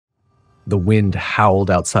The wind howled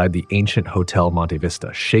outside the ancient Hotel Monte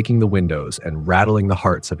Vista, shaking the windows and rattling the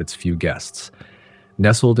hearts of its few guests.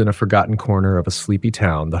 Nestled in a forgotten corner of a sleepy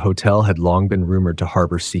town, the hotel had long been rumored to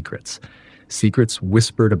harbor secrets. Secrets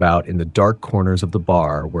whispered about in the dark corners of the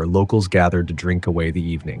bar where locals gathered to drink away the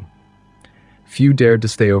evening. Few dared to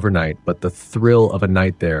stay overnight, but the thrill of a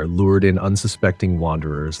night there lured in unsuspecting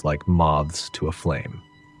wanderers like moths to a flame.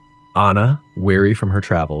 Anna, weary from her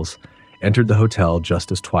travels, entered the hotel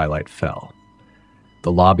just as twilight fell.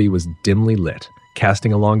 The lobby was dimly lit,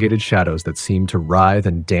 casting elongated shadows that seemed to writhe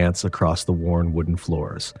and dance across the worn wooden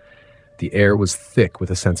floors. The air was thick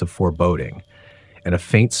with a sense of foreboding, and a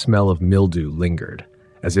faint smell of mildew lingered,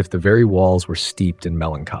 as if the very walls were steeped in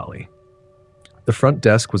melancholy. The front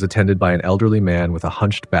desk was attended by an elderly man with a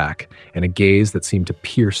hunched back and a gaze that seemed to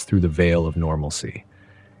pierce through the veil of normalcy.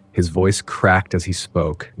 His voice cracked as he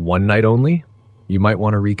spoke. "One night only? You might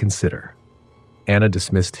want to reconsider." Anna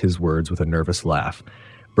dismissed his words with a nervous laugh,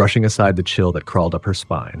 brushing aside the chill that crawled up her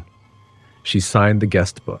spine. She signed the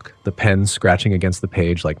guest book, the pen scratching against the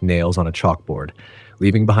page like nails on a chalkboard,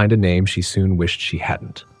 leaving behind a name she soon wished she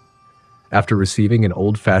hadn't. After receiving an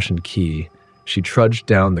old-fashioned key, she trudged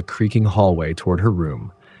down the creaking hallway toward her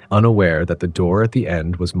room, unaware that the door at the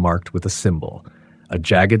end was marked with a symbol, a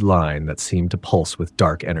jagged line that seemed to pulse with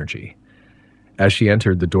dark energy. As she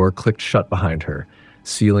entered, the door clicked shut behind her,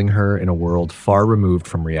 sealing her in a world far removed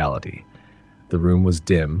from reality. The room was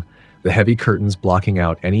dim, the heavy curtains blocking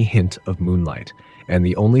out any hint of moonlight, and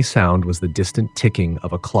the only sound was the distant ticking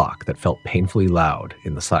of a clock that felt painfully loud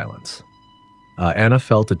in the silence. Anna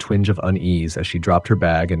felt a twinge of unease as she dropped her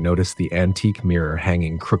bag and noticed the antique mirror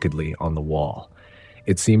hanging crookedly on the wall.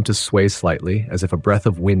 It seemed to sway slightly, as if a breath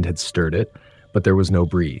of wind had stirred it, but there was no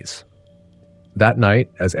breeze. That night,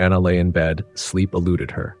 as Anna lay in bed, sleep eluded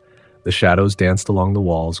her. The shadows danced along the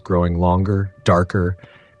walls, growing longer, darker,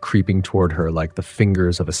 creeping toward her like the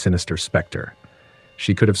fingers of a sinister specter.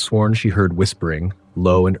 She could have sworn she heard whispering,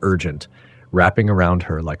 low and urgent, wrapping around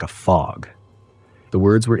her like a fog. The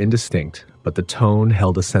words were indistinct, but the tone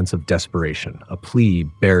held a sense of desperation, a plea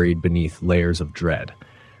buried beneath layers of dread.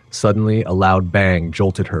 Suddenly, a loud bang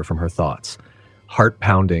jolted her from her thoughts. Heart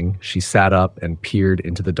pounding, she sat up and peered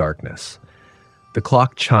into the darkness. The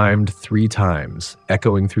clock chimed 3 times,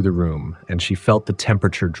 echoing through the room, and she felt the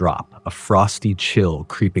temperature drop, a frosty chill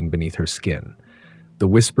creeping beneath her skin. The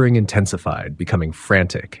whispering intensified, becoming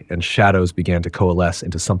frantic, and shadows began to coalesce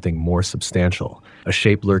into something more substantial, a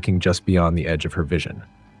shape lurking just beyond the edge of her vision.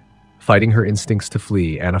 Fighting her instincts to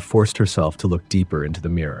flee, Anna forced herself to look deeper into the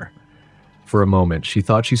mirror. For a moment, she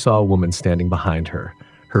thought she saw a woman standing behind her,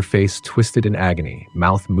 her face twisted in agony,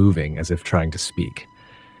 mouth moving as if trying to speak.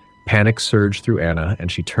 Panic surged through Anna,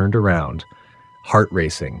 and she turned around, heart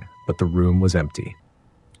racing, but the room was empty.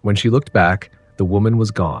 When she looked back, the woman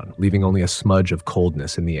was gone, leaving only a smudge of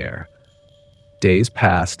coldness in the air. Days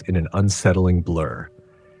passed in an unsettling blur.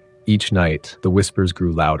 Each night, the whispers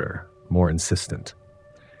grew louder, more insistent.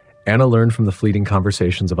 Anna learned from the fleeting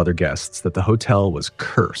conversations of other guests that the hotel was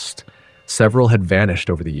cursed. Several had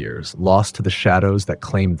vanished over the years, lost to the shadows that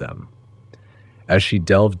claimed them. As she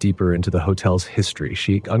delved deeper into the hotel's history,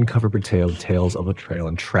 she uncovered tales of betrayal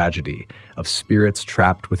and tragedy, of spirits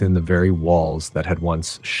trapped within the very walls that had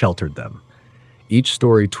once sheltered them. Each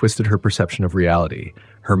story twisted her perception of reality,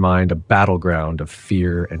 her mind a battleground of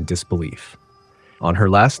fear and disbelief. On her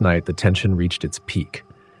last night, the tension reached its peak.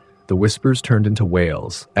 The whispers turned into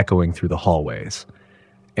wails, echoing through the hallways.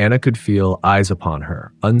 Anna could feel eyes upon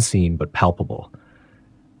her, unseen but palpable.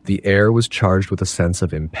 The air was charged with a sense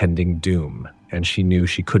of impending doom, and she knew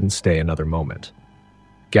she couldn't stay another moment.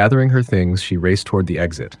 Gathering her things, she raced toward the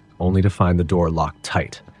exit, only to find the door locked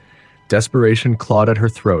tight. Desperation clawed at her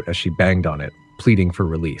throat as she banged on it, pleading for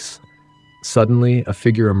release. Suddenly, a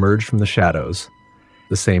figure emerged from the shadows,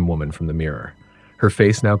 the same woman from the mirror. Her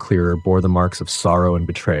face, now clearer, bore the marks of sorrow and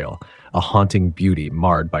betrayal, a haunting beauty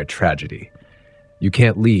marred by tragedy. "You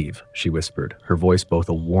can't leave," she whispered, her voice both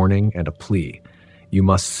a warning and a plea. "You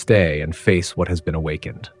must stay and face what has been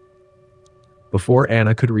awakened." Before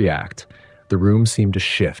Anna could react, the room seemed to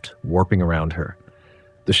shift, warping around her.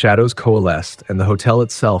 The shadows coalesced, and the hotel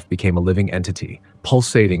itself became a living entity,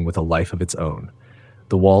 pulsating with a life of its own.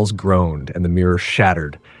 The walls groaned, and the mirror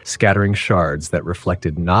shattered, scattering shards that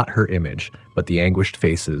reflected not her image, but the anguished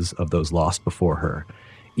faces of those lost before her,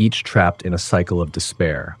 each trapped in a cycle of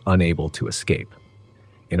despair, unable to escape.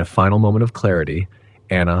 In a final moment of clarity,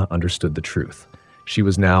 Anna understood the truth. She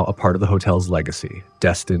was now a part of the hotel's legacy,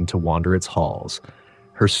 destined to wander its halls,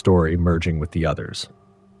 her story merging with the others.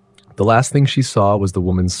 The last thing she saw was the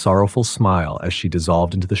woman's sorrowful smile as she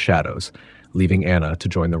dissolved into the shadows, leaving Anna to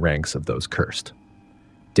join the ranks of those cursed.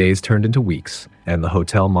 Days turned into weeks, and the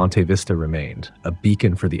Hotel Monte Vista remained, a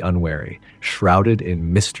beacon for the unwary, shrouded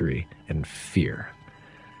in mystery and fear.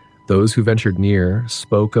 Those who ventured near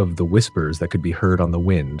spoke of the whispers that could be heard on the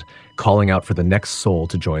wind, calling out for the next soul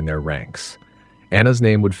to join their ranks. Anna's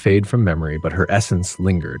name would fade from memory, but her essence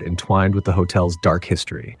lingered, entwined with the hotel's dark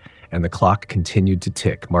history, and the clock continued to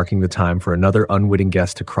tick, marking the time for another unwitting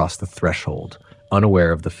guest to cross the threshold,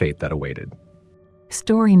 unaware of the fate that awaited.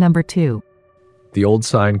 Story number 2. The old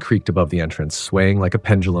sign creaked above the entrance, swaying like a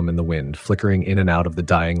pendulum in the wind, flickering in and out of the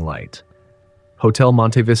dying light. Hotel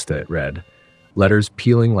Monte Vista, it read, letters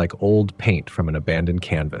peeling like old paint from an abandoned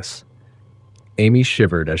canvas. Amy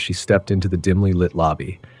shivered as she stepped into the dimly lit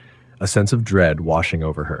lobby, a sense of dread washing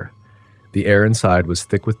over her. The air inside was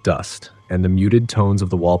thick with dust, and the muted tones of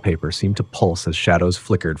the wallpaper seemed to pulse as shadows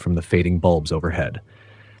flickered from the fading bulbs overhead.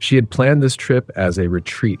 She had planned this trip as a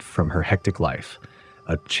retreat from her hectic life,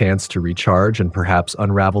 a chance to recharge and perhaps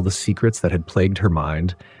unravel the secrets that had plagued her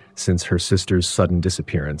mind since her sister's sudden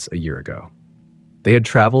disappearance a year ago. They had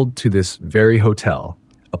traveled to this very hotel,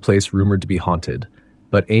 a place rumored to be haunted,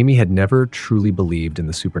 but Amy had never truly believed in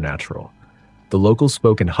the supernatural. The locals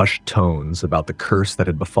spoke in hushed tones about the curse that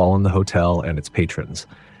had befallen the hotel and its patrons,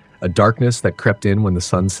 a darkness that crept in when the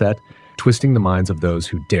sun set, twisting the minds of those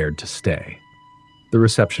who dared to stay. The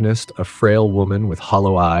receptionist, a frail woman with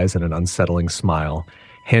hollow eyes and an unsettling smile,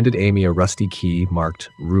 handed Amy a rusty key marked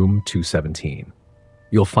Room 217.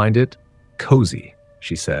 "You'll find it cozy,"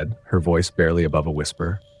 she said, her voice barely above a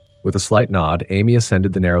whisper. With a slight nod, Amy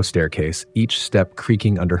ascended the narrow staircase, each step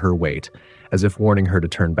creaking under her weight, as if warning her to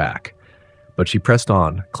turn back. But she pressed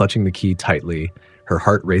on, clutching the key tightly, her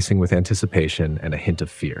heart racing with anticipation and a hint of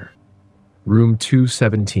fear. Room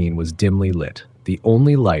 217 was dimly lit, the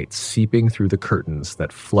only light seeping through the curtains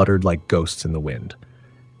that fluttered like ghosts in the wind.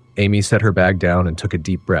 Amy set her bag down and took a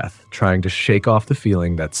deep breath, trying to shake off the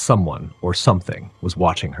feeling that someone or something was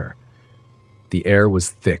watching her. The air was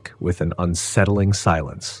thick with an unsettling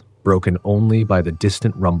silence, broken only by the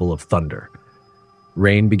distant rumble of thunder.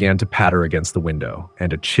 Rain began to patter against the window,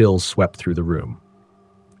 and a chill swept through the room.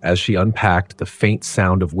 As she unpacked, the faint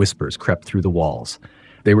sound of whispers crept through the walls.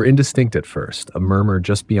 They were indistinct at first, a murmur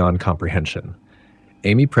just beyond comprehension.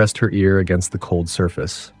 Amy pressed her ear against the cold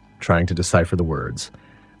surface, trying to decipher the words.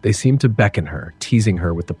 They seemed to beckon her, teasing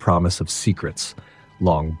her with the promise of secrets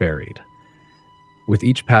long buried. With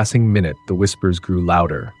each passing minute, the whispers grew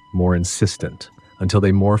louder, more insistent, until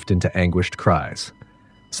they morphed into anguished cries.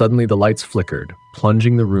 Suddenly, the lights flickered,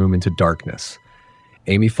 plunging the room into darkness.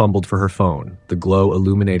 Amy fumbled for her phone, the glow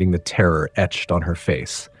illuminating the terror etched on her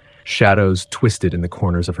face. Shadows twisted in the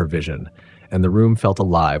corners of her vision, and the room felt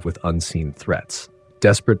alive with unseen threats.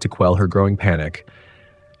 Desperate to quell her growing panic,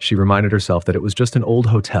 she reminded herself that it was just an old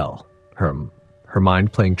hotel, her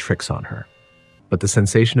mind playing tricks on her. But the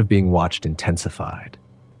sensation of being watched intensified.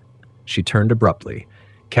 She turned abruptly,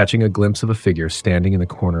 catching a glimpse of a figure standing in the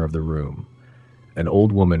corner of the room. An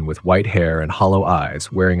old woman with white hair and hollow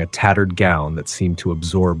eyes, wearing a tattered gown that seemed to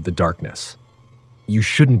absorb the darkness. "You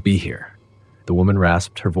shouldn't be here," the woman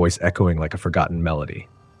rasped, her voice echoing like a forgotten melody.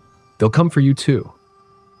 "They'll come for you too."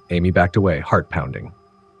 Amy backed away, heart pounding.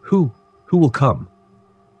 Who will come?"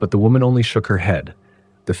 But the woman only shook her head,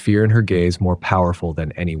 the fear in her gaze more powerful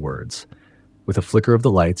than any words. With a flicker of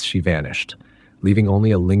the lights, she vanished, leaving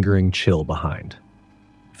only a lingering chill behind.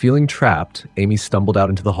 Feeling trapped, Amy stumbled out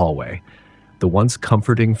into the hallway, the once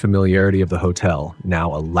comforting familiarity of the hotel,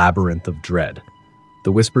 now a labyrinth of dread.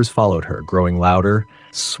 The whispers followed her, growing louder,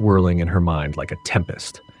 swirling in her mind like a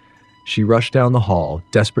tempest. She rushed down the hall,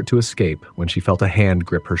 desperate to escape, when she felt a hand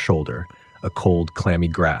grip her shoulder, a cold, clammy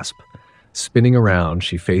grasp. Spinning around,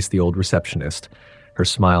 she faced the old receptionist, her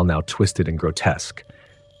smile now twisted and grotesque.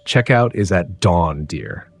 "Checkout is at dawn,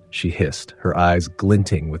 dear," she hissed, her eyes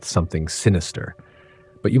glinting with something sinister.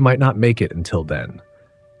 "But you might not make it until then."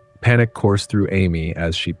 Panic coursed through Amy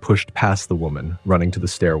as she pushed past the woman, running to the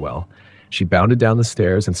stairwell. She bounded down the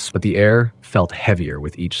stairs, but the air felt heavier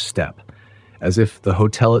with each step, as if the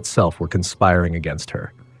hotel itself were conspiring against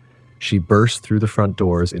her. She burst through the front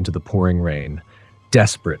doors into the pouring rain,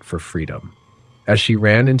 desperate for freedom. As she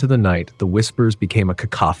ran into the night, the whispers became a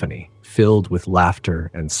cacophony, filled with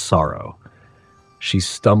laughter and sorrow. She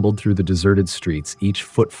stumbled through the deserted streets, each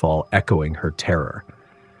footfall echoing her terror.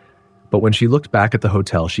 But when she looked back at the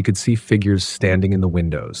hotel, she could see figures standing in the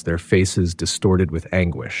windows, their faces distorted with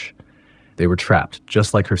anguish. They were trapped,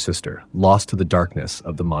 just like her sister, lost to the darkness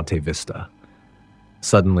of the Monte Vista.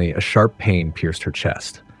 Suddenly, a sharp pain pierced her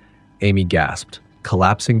chest. Amy gasped,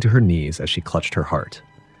 collapsing to her knees as she clutched her heart.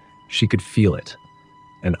 She could feel it,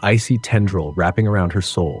 an icy tendril wrapping around her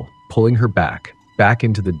soul, pulling her back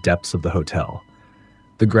into the depths of the hotel.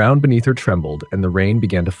 The ground beneath her trembled, and the rain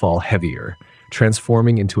began to fall heavier,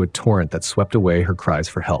 transforming into a torrent that swept away her cries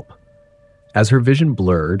for help. As her vision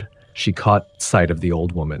blurred, she caught sight of the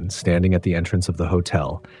old woman standing at the entrance of the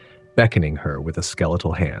hotel, beckoning her with a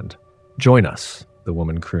skeletal hand. "Join us," the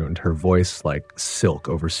woman crooned, her voice like silk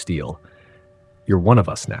over steel. "You're one of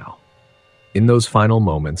us now." In those final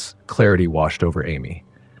moments, clarity washed over Amy.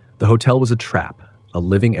 The hotel was a trap, a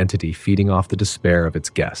living entity feeding off the despair of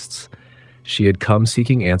its guests. She had come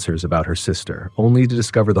seeking answers about her sister, only to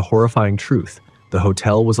discover the horrifying truth. The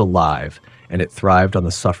hotel was alive, and it thrived on the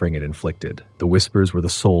suffering it inflicted. The whispers were the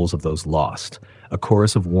souls of those lost, a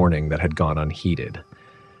chorus of warning that had gone unheeded.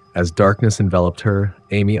 As darkness enveloped her,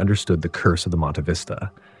 Amy understood the curse of the Monte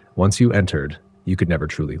Vista. Once you entered, you could never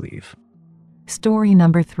truly leave. Story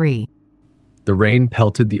number 3. The rain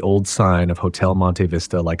pelted the old sign of Hotel Monte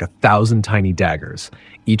Vista like 1,000 tiny daggers,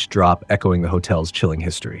 each drop echoing the hotel's chilling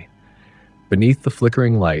history. Beneath the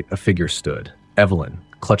flickering light, a figure stood, Evelyn,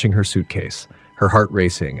 clutching her suitcase, her heart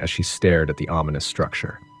racing as she stared at the ominous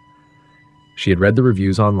structure. She had read the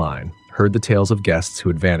reviews online, heard the tales of guests who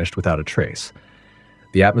had vanished without a trace.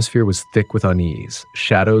 The atmosphere was thick with unease,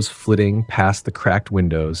 shadows flitting past the cracked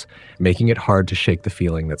windows, making it hard to shake the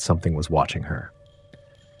feeling that something was watching her.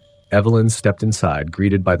 Evelyn stepped inside,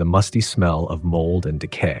 greeted by the musty smell of mold and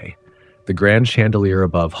decay. The grand chandelier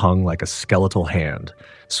above hung like a skeletal hand,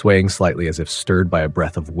 swaying slightly as if stirred by a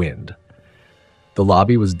breath of wind. The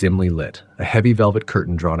lobby was dimly lit, a heavy velvet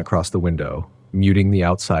curtain drawn across the window, muting the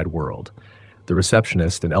outside world. The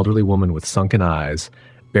receptionist, an elderly woman with sunken eyes,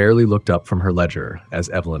 barely looked up from her ledger as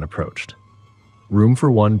Evelyn approached. "Room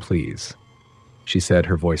for one, please," she said,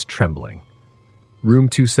 her voice trembling. "Room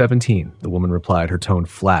 217, the woman replied, her tone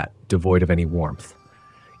flat, devoid of any warmth.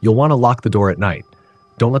 "You'll want to lock the door at night.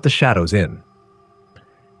 Don't let the shadows in."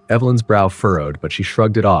 Evelyn's brow furrowed, but she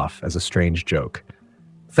shrugged it off as a strange joke.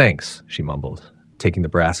 "Thanks," she mumbled, taking the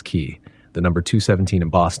brass key, the number 217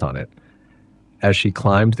 embossed on it. As she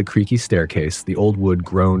climbed the creaky staircase, the old wood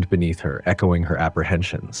groaned beneath her, echoing her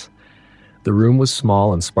apprehensions. The room was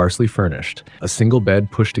small and sparsely furnished, a single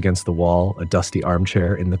bed pushed against the wall, a dusty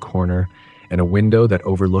armchair in the corner, and a window that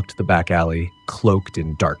overlooked the back alley, cloaked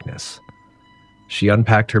in darkness. She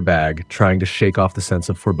unpacked her bag, trying to shake off the sense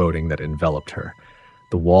of foreboding that enveloped her.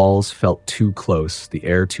 The walls felt too close, the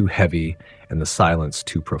air too heavy, and the silence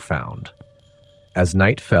too profound. As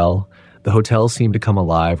night fell, the hotel seemed to come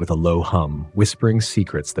alive with a low hum, whispering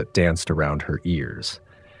secrets that danced around her ears.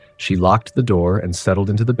 She locked the door and settled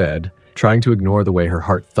into the bed, trying to ignore the way her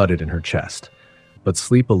heart thudded in her chest. But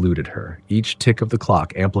sleep eluded her, each tick of the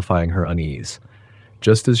clock amplifying her unease.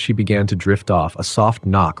 Just as she began to drift off, a soft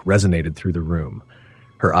knock resonated through the room.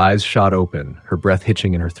 Her eyes shot open, her breath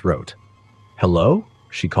hitching in her throat. "Hello?"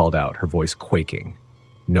 she called out, her voice quaking.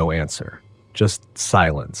 No answer. Just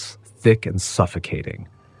silence, thick and suffocating.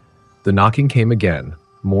 The knocking came again,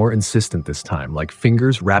 more insistent this time, like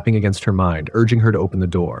fingers rapping against her mind, urging her to open the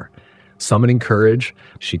door. Summoning courage,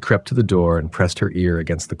 she crept to the door and pressed her ear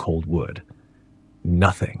against the cold wood.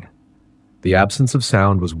 Nothing. The absence of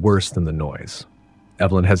sound was worse than the noise.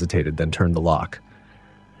 Evelyn hesitated, then turned the lock.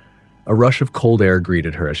 A rush of cold air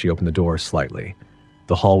greeted her as she opened the door slightly.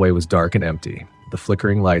 The hallway was dark and empty, the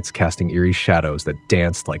flickering lights casting eerie shadows that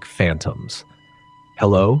danced like phantoms.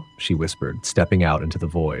 "Hello?" she whispered, stepping out into the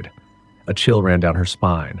void. A chill ran down her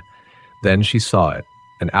spine. Then she saw it,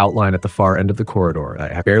 an outline at the far end of the corridor,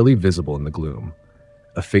 barely visible in the gloom.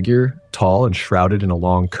 A figure, tall and shrouded in a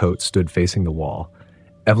long coat, stood facing the wall.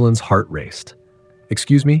 Evelyn's heart raced.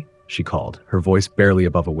 "Excuse me?" she called, her voice barely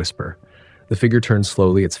above a whisper. The figure turned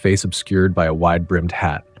slowly, its face obscured by a wide-brimmed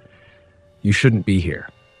hat. "You shouldn't be here,"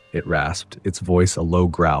 it rasped, its voice a low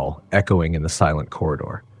growl, echoing in the silent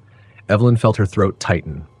corridor. Evelyn felt her throat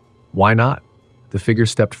tighten. "Why not?" The figure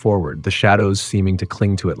stepped forward, the shadows seeming to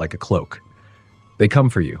cling to it like a cloak. "They come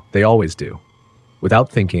for you. They always do." Without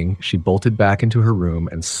thinking, she bolted back into her room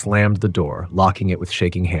and slammed the door, locking it with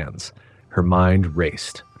shaking hands. Her mind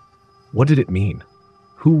raced. What did it mean?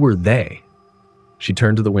 Who were they? She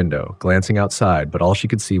turned to the window, glancing outside, but all she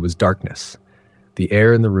could see was darkness. The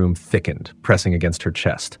air in the room thickened, pressing against her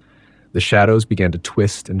chest. The shadows began to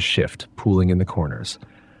twist and shift, pooling in the corners.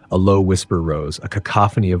 A low whisper rose, a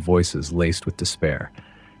cacophony of voices laced with despair.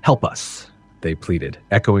 "Help us," they pleaded,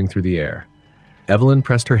 echoing through the air. Evelyn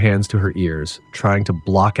pressed her hands to her ears, trying to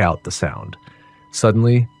block out the sound.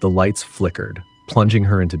 Suddenly, the lights flickered, plunging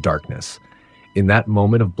her into darkness. In that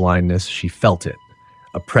moment of blindness, she felt it.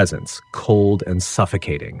 A presence, cold and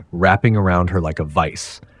suffocating, wrapping around her like a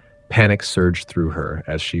vice. Panic surged through her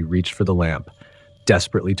as she reached for the lamp,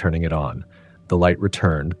 desperately turning it on. The light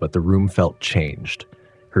returned, but the room felt changed.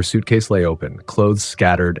 Her suitcase lay open, clothes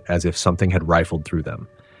scattered as if something had rifled through them.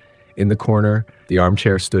 In the corner, the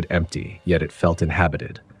armchair stood empty, yet it felt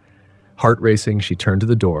inhabited. Heart racing, she turned to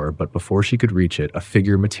the door, but before she could reach it, a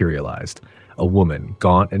figure materialized, a woman,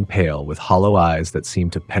 gaunt and pale, with hollow eyes that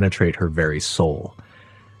seemed to penetrate her very soul.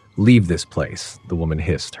 "Leave this place," the woman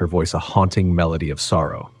hissed, her voice a haunting melody of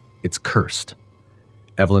sorrow. "It's cursed."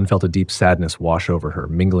 Evelyn felt a deep sadness wash over her,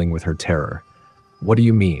 mingling with her terror. "What do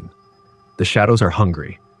you mean?" "The shadows are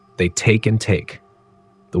hungry. They take and take."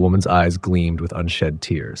 The woman's eyes gleamed with unshed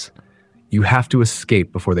tears. "You have to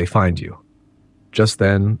escape before they find you." Just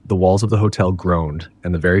then, the walls of the hotel groaned,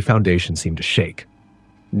 and the very foundation seemed to shake.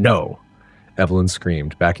 "No!" Evelyn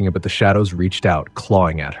screamed, backing up, but the shadows reached out,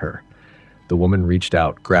 clawing at her. The woman reached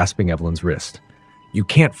out, grasping Evelyn's wrist. "You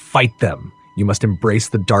can't fight them! You must embrace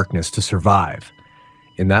the darkness to survive."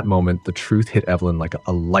 In that moment, the truth hit Evelyn like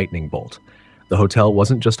a lightning bolt. The hotel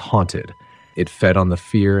wasn't just haunted. It fed on the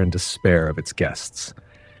fear and despair of its guests.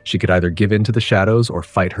 She could either give in to the shadows or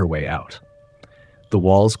fight her way out. The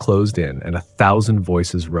walls closed in, and 1,000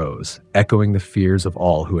 voices rose, echoing the fears of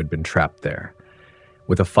all who had been trapped there.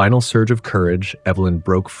 With a final surge of courage, Evelyn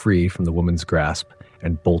broke free from the woman's grasp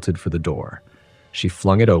and bolted for the door. She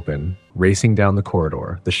flung it open, racing down the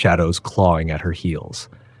corridor, the shadows clawing at her heels.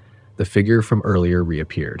 The figure from earlier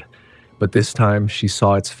reappeared, but this time she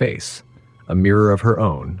saw its face, a mirror of her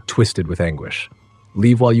own, twisted with anguish.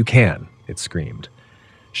 "Leave while you can," it screamed.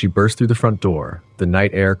 She burst through the front door, the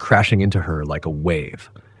night air crashing into her like a wave.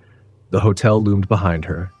 The hotel loomed behind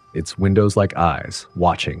her, its windows like eyes,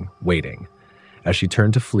 watching, waiting. As she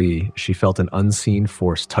turned to flee, she felt an unseen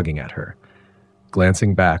force tugging at her.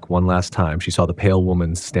 Glancing back one last time, she saw the pale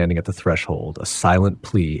woman standing at the threshold, a silent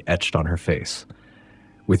plea etched on her face.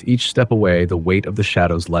 With each step away, the weight of the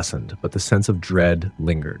shadows lessened, but the sense of dread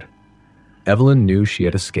lingered. Evelyn knew she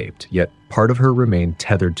had escaped, yet part of her remained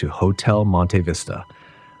tethered to Hotel Monte Vista,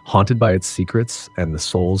 haunted by its secrets and the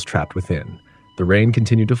souls trapped within. The rain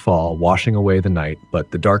continued to fall, washing away the night, but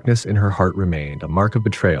the darkness in her heart remained, a mark of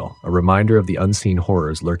betrayal, a reminder of the unseen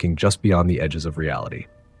horrors lurking just beyond the edges of reality.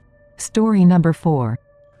 Story number 4.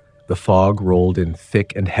 The fog rolled in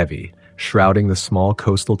thick and heavy, shrouding the small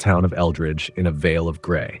coastal town of Eldridge in a veil of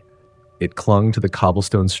gray. It clung to the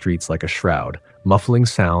cobblestone streets like a shroud, muffling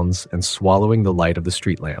sounds and swallowing the light of the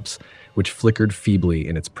street lamps, which flickered feebly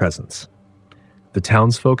in its presence. The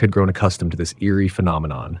townsfolk had grown accustomed to this eerie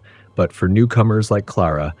phenomenon, but for newcomers like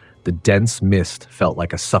Clara, the dense mist felt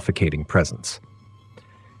like a suffocating presence.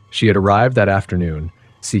 She had arrived that afternoon,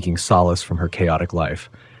 seeking solace from her chaotic life,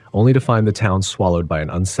 only to find the town swallowed by an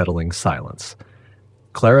unsettling silence.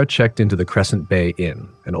 Clara checked into the Crescent Bay Inn,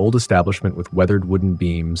 an old establishment with weathered wooden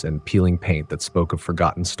beams and peeling paint that spoke of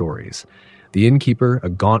forgotten stories. The innkeeper, a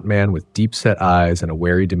gaunt man with deep-set eyes and a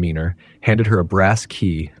wary demeanor, handed her a brass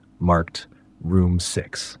key marked Room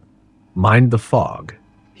 6. "Mind the fog,"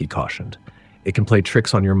 he cautioned. "It can play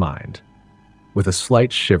tricks on your mind." With a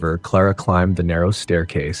slight shiver, Clara climbed the narrow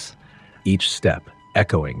staircase, each step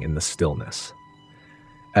echoing in the stillness.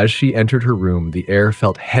 As she entered her room, the air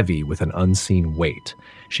felt heavy with an unseen weight.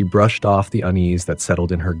 She brushed off the unease that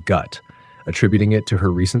settled in her gut, attributing it to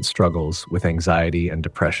her recent struggles with anxiety and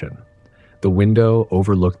depression. The window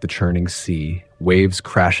overlooked the churning sea, waves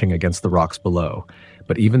crashing against the rocks below,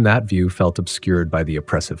 but even that view felt obscured by the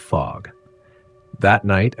oppressive fog. That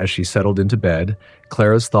night, as she settled into bed,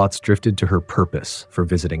 Clara's thoughts drifted to her purpose for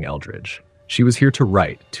visiting Eldridge. She was here to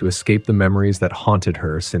write, to escape the memories that haunted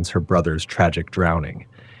her since her brother's tragic drowning.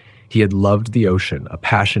 He had loved the ocean, a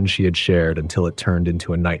passion she had shared until it turned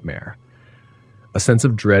into a nightmare. A sense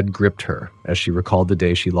of dread gripped her as she recalled the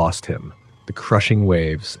day she lost him, the crushing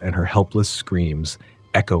waves and her helpless screams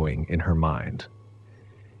echoing in her mind.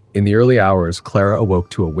 In the early hours, Clara awoke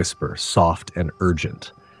to a whisper, soft and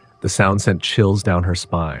urgent. The sound sent chills down her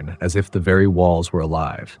spine, as if the very walls were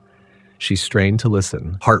alive. She strained to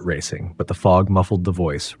listen, heart racing, but the fog muffled the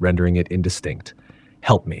voice, rendering it indistinct.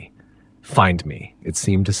 "Help me. Find me," it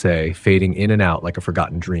seemed to say, fading in and out like a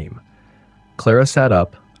forgotten dream. Clara sat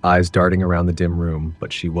up, eyes darting around the dim room,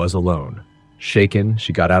 but she was alone. Shaken,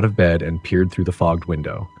 she got out of bed and peered through the fogged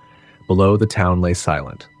window. Below, the town lay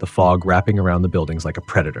silent, the fog wrapping around the buildings like a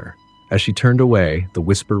predator. As she turned away, the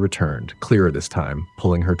whisper returned, clearer this time,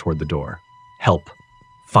 pulling her toward the door. "Help.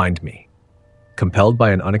 Find me." Compelled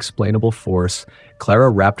by an unexplainable force, Clara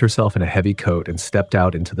wrapped herself in a heavy coat and stepped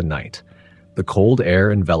out into the night. The cold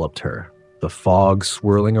air enveloped her, the fog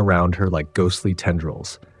swirling around her like ghostly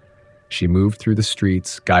tendrils. She moved through the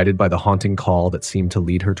streets, guided by the haunting call that seemed to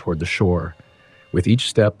lead her toward the shore. With each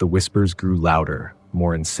step, the whispers grew louder,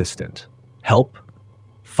 more insistent. "Help!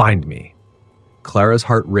 Find me!" Clara's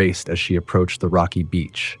heart raced as she approached the rocky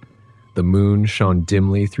beach. The moon shone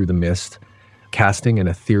dimly through the mist, casting an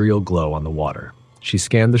ethereal glow on the water. She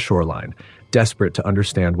scanned the shoreline, desperate to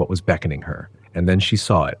understand what was beckoning her, and then she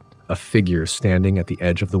saw it, a figure standing at the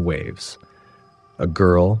edge of the waves. A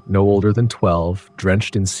girl, no older than 12,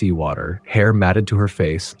 drenched in seawater, hair matted to her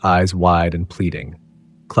face, eyes wide and pleading.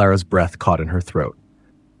 Clara's breath caught in her throat.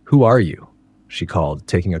 "Who are you?" she called,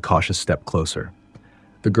 taking a cautious step closer.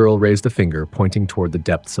 The girl raised a finger, pointing toward the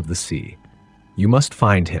depths of the sea. "You must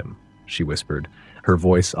find him," she whispered, her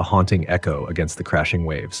voice a haunting echo against the crashing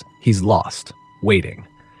waves. "He's lost, waiting."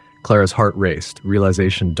 Clara's heart raced,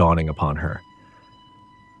 realization dawning upon her.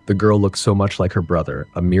 The girl looked so much like her brother,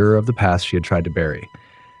 a mirror of the past she had tried to bury.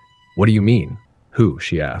 "What do you mean? Who?"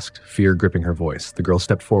 she asked, fear gripping her voice. The girl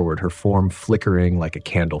stepped forward, her form flickering like a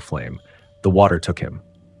candle flame. "The water took him.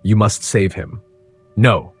 You must save him."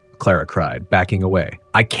 "No," Clara cried, backing away.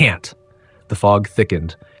 "I can't." The fog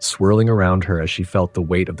thickened, swirling around her as she felt the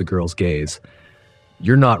weight of the girl's gaze.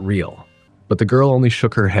 "You're not real." But the girl only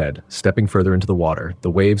shook her head, stepping further into the water,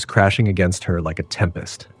 the waves crashing against her like a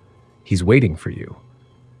tempest. "He's waiting for you.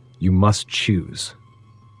 You must choose."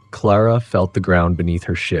 Clara felt the ground beneath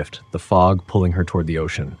her shift, the fog pulling her toward the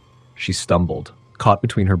ocean. She stumbled, caught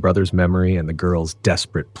between her brother's memory and the girl's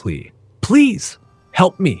desperate plea. "Please,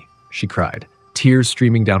 help me," she cried, tears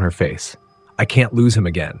streaming down her face. "I can't lose him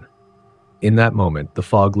again." In that moment, the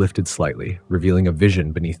fog lifted slightly, revealing a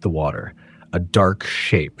vision beneath the water, a dark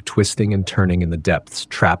shape twisting and turning in the depths,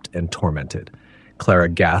 trapped and tormented. Clara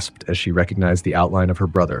gasped as she recognized the outline of her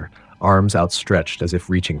brother, arms outstretched as if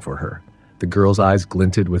reaching for her. The girl's eyes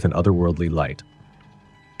glinted with an otherworldly light.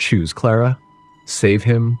 "Choose, Clara. Save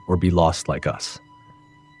him or be lost like us."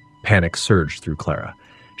 Panic surged through Clara.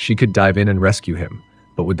 She could dive in and rescue him,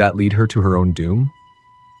 but would that lead her to her own doom?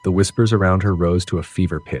 The whispers around her rose to a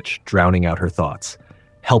fever pitch, drowning out her thoughts.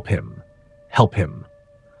 "Help him! Help him!"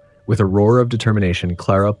 With a roar of determination,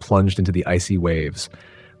 Clara plunged into the icy waves,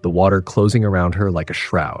 the water closing around her like a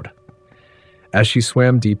shroud. As she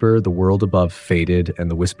swam deeper, the world above faded and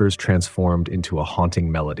the whispers transformed into a haunting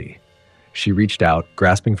melody. She reached out,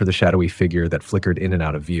 grasping for the shadowy figure that flickered in and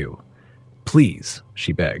out of view. "Please,"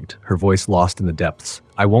 she begged, her voice lost in the depths.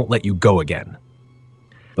 "I won't let you go again."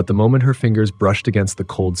 But the moment her fingers brushed against the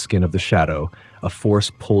cold skin of the shadow, a force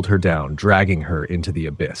pulled her down, dragging her into the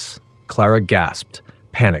abyss. Clara gasped,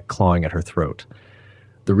 panic clawing at her throat.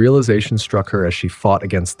 The realization struck her as she fought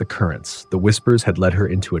against the currents. The whispers had led her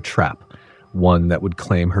into a trap, one that would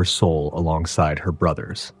claim her soul alongside her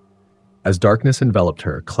brother's. As darkness enveloped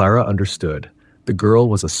her, Clara understood. The girl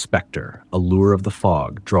was a specter, a lure of the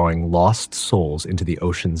fog, drawing lost souls into the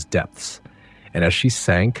ocean's depths. And as she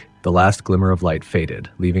sank, the last glimmer of light faded,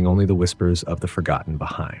 leaving only the whispers of the forgotten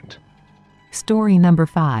behind. Story number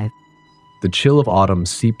 5. The chill of autumn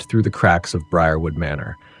seeped through the cracks of Briarwood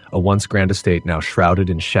Manor, a once grand estate now shrouded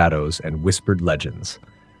in shadows and whispered legends.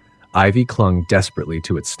 Ivy clung desperately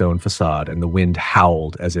to its stone facade, and the wind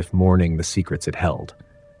howled as if mourning the secrets it held.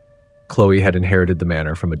 Chloe had inherited the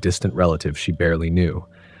manor from a distant relative she barely knew,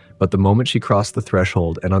 but the moment she crossed the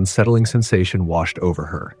threshold, an unsettling sensation washed over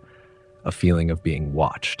her, a feeling of being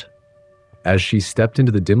watched. As she stepped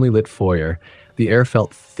into the dimly lit foyer, the air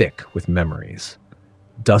felt thick with memories.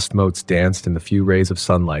 Dust motes danced in the few rays of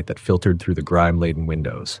sunlight that filtered through the grime-laden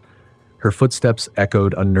windows. Her footsteps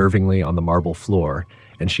echoed unnervingly on the marble floor,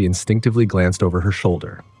 and she instinctively glanced over her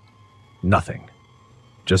shoulder. Nothing.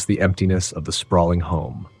 Just the emptiness of the sprawling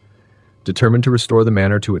home. Determined to restore the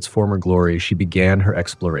manor to its former glory, she began her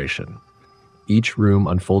exploration. Each room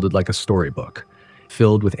unfolded like a storybook,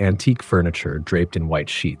 filled with antique furniture draped in white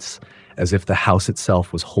sheets, as if the house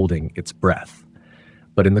itself was holding its breath.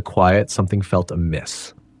 But in the quiet, something felt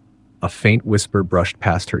amiss. A faint whisper brushed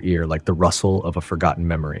past her ear like the rustle of a forgotten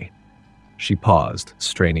memory. She paused,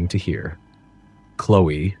 straining to hear.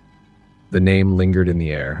 Chloe. The name lingered in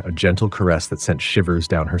the air, a gentle caress that sent shivers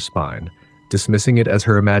down her spine. Dismissing it as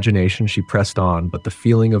her imagination, she pressed on, but the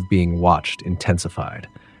feeling of being watched intensified.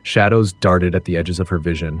 Shadows darted at the edges of her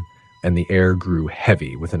vision, and the air grew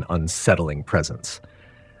heavy with an unsettling presence.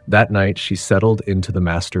 That night, she settled into the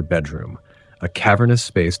master bedroom, a cavernous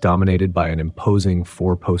space dominated by an imposing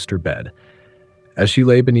 4-poster bed. As she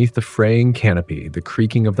lay beneath the fraying canopy, the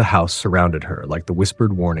creaking of the house surrounded her like the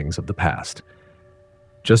whispered warnings of the past.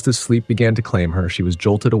 Just as sleep began to claim her, she was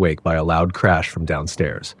jolted awake by a loud crash from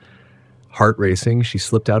downstairs. Heart racing, she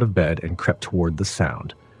slipped out of bed and crept toward the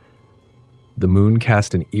sound. The moon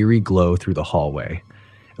cast an eerie glow through the hallway,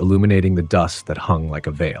 illuminating the dust that hung like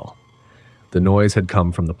a veil. The noise had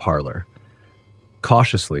come from the parlor.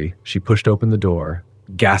 Cautiously, she pushed open the door,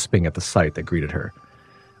 gasping at the sight that greeted her.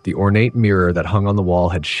 The ornate mirror that hung on the wall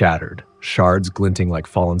had shattered, shards glinting like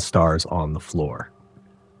fallen stars on the floor.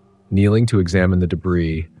 Kneeling to examine the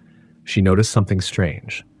debris, she noticed something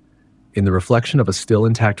strange. In the reflection of a still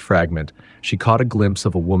intact fragment, she caught a glimpse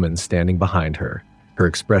of a woman standing behind her, her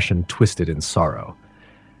expression twisted in sorrow.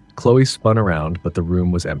 Chloe spun around, but the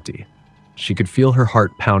room was empty. She could feel her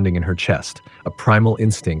heart pounding in her chest, a primal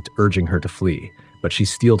instinct urging her to flee, but she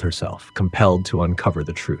steeled herself, compelled to uncover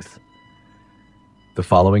the truth. The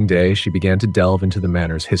following day, she began to delve into the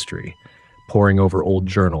manor's history, poring over old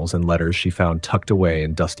journals and letters she found tucked away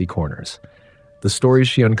in dusty corners. The stories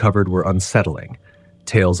she uncovered were unsettling,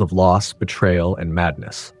 tales of loss, betrayal, and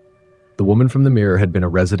madness. The woman from the mirror had been a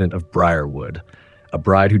resident of Briarwood, a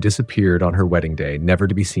bride who disappeared on her wedding day, never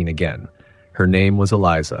to be seen again. Her name was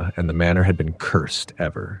Eliza, and the manor had been cursed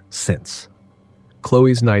ever since.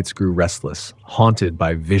 Chloe's nights grew restless, haunted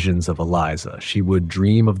by visions of Eliza. She would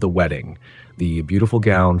dream of the wedding, the beautiful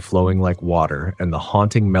gown flowing like water, and the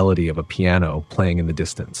haunting melody of a piano playing in the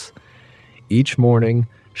distance. Each morning,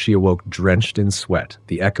 she awoke drenched in sweat,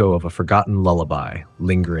 the echo of a forgotten lullaby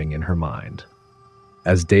lingering in her mind.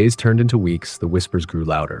 As days turned into weeks, the whispers grew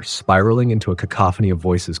louder, spiraling into a cacophony of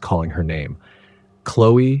voices calling her name.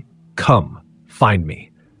 Chloe, come, find me.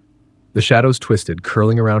 The shadows twisted,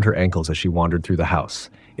 curling around her ankles as she wandered through the house.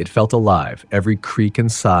 It felt alive, every creak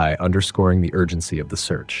and sigh underscoring the urgency of the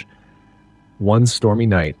search. One stormy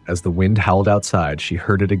night, as the wind howled outside, she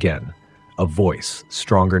heard it again, a voice,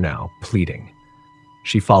 stronger now, pleading.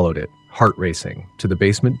 She followed it, heart racing, to the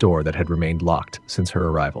basement door that had remained locked since her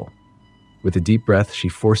arrival. With a deep breath, she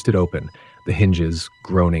forced it open, the hinges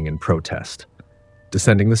groaning in protest.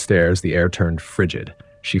 Descending the stairs, the air turned frigid.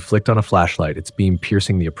 She flicked on a flashlight, its beam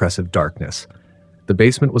piercing the oppressive darkness. The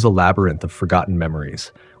basement was a labyrinth of forgotten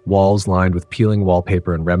memories, walls lined with peeling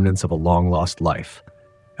wallpaper and remnants of a long-lost life.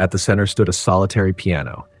 At the center stood a solitary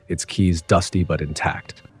piano, its keys dusty but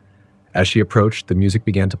intact. As she approached, the music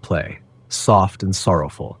began to play, soft and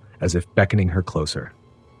sorrowful, as if beckoning her closer.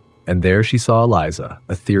 And there she saw Eliza,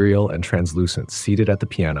 ethereal and translucent, seated at the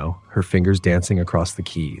piano, her fingers dancing across the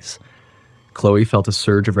keys. Chloe felt a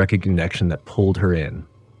surge of recognition that pulled her in.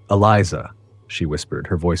 Eliza, she whispered,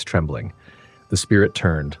 her voice trembling. The spirit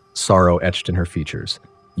turned, sorrow etched in her features.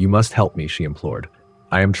 You must help me, she implored.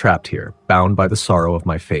 I am trapped here, bound by the sorrow of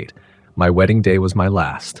my fate. My wedding day was my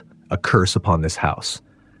last, a curse upon this house.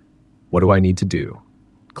 What do I need to do?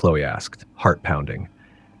 Chloe asked, heart pounding.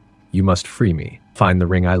 You must free me, find the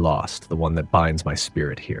ring I lost, the one that binds my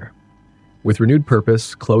spirit here. With renewed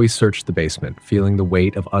purpose, Chloe searched the basement, feeling the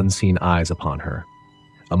weight of unseen eyes upon her.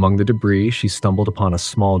 Among the debris, she stumbled upon a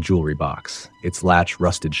small jewelry box, its latch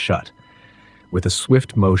rusted shut. With a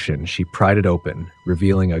swift motion, she pried it open,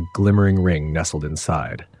 revealing a glimmering ring nestled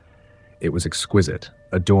inside. It was exquisite,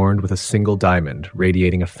 adorned with a single diamond,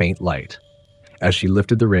 radiating a faint light. As she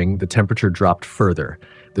lifted the ring, the temperature dropped further,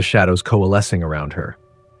 the shadows coalescing around her.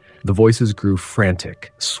 The voices grew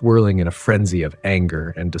frantic, swirling in a frenzy of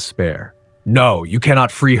anger and despair. No, you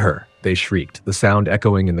cannot free her, they shrieked, the sound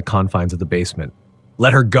echoing in the confines of the basement.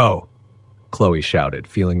 Let her go, Chloe shouted,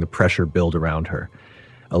 feeling the pressure build around her.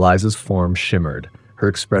 Eliza's form shimmered, her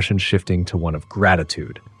expression shifting to one of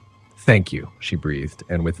gratitude. Thank you, she breathed,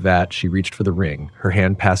 and with that, she reached for the ring, her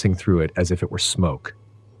hand passing through it as if it were smoke.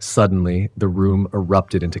 Suddenly, the room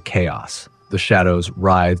erupted into chaos. The shadows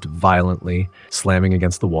writhed violently, slamming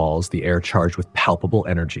against the walls, the air charged with palpable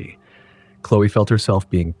energy. Chloe felt herself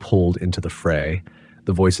being pulled into the fray,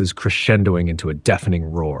 the voices crescendoing into a deafening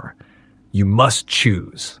roar. You must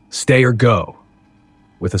choose. Stay or go.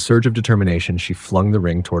 With a surge of determination, she flung the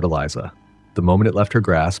ring toward Eliza. The moment it left her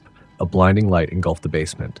grasp, a blinding light engulfed the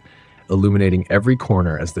basement, illuminating every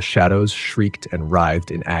corner as the shadows shrieked and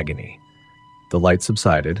writhed in agony. The light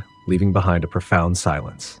subsided, leaving behind a profound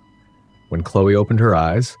silence. When Chloe opened her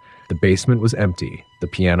eyes, the basement was empty, the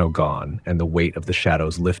piano gone, and the weight of the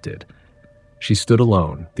shadows lifted. She stood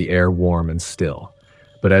alone, the air warm and still.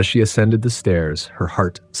 But as she ascended the stairs, her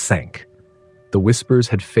heart sank. The whispers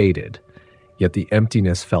had faded, yet the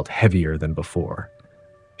emptiness felt heavier than before.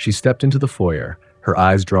 She stepped into the foyer, her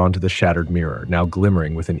eyes drawn to the shattered mirror, now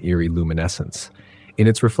glimmering with an eerie luminescence. In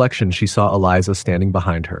its reflection, she saw Eliza standing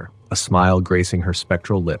behind her, a smile gracing her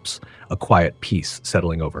spectral lips, a quiet peace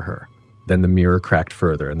settling over her. Then the mirror cracked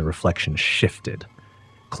further and the reflection shifted.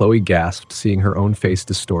 Chloe gasped, seeing her own face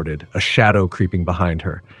distorted, a shadow creeping behind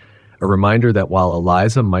her, a reminder that while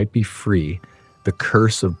Eliza might be free, the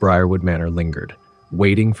curse of Briarwood Manor lingered,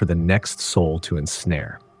 waiting for the next soul to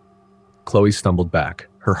ensnare. Chloe stumbled back,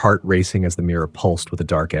 her heart racing as the mirror pulsed with a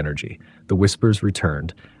dark energy. The whispers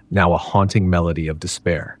returned, now a haunting melody of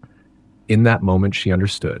despair. In that moment, she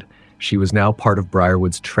understood. She was now part of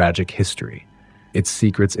Briarwood's tragic history, its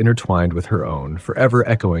secrets intertwined with her own, forever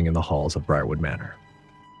echoing in the halls of Briarwood Manor.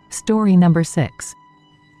 Story number 6.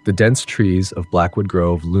 The dense trees of Blackwood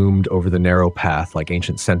Grove loomed over the narrow path like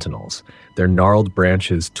ancient sentinels, their gnarled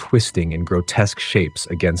branches twisting in grotesque shapes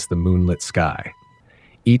against the moonlit sky.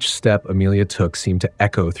 Each step Amelia took seemed to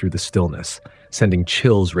echo through the stillness, sending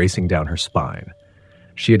chills racing down her spine.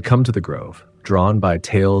 She had come to the grove, drawn by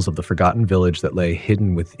tales of the forgotten village that lay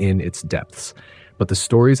hidden within its depths, but the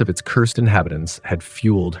stories of its cursed inhabitants had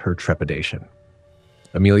fueled her trepidation.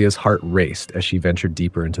 Amelia's heart raced as she ventured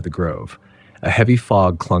deeper into the grove. A heavy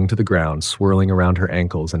fog clung to the ground, swirling around her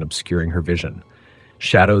ankles and obscuring her vision.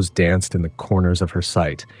 Shadows danced in the corners of her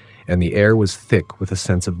sight, and the air was thick with a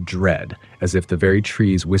sense of dread, as if the very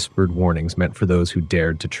trees whispered warnings meant for those who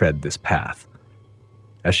dared to tread this path.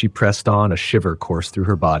 As she pressed on, a shiver coursed through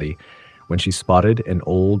her body when she spotted an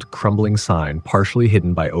old, crumbling sign partially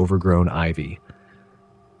hidden by overgrown ivy.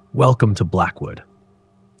 "Welcome to Blackwood."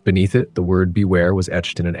 Beneath it, the word "Beware" was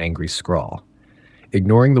etched in an angry scrawl.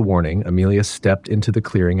 Ignoring the warning, Amelia stepped into the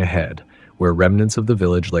clearing ahead, where remnants of the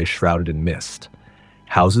village lay shrouded in mist.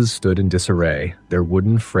 Houses stood in disarray, their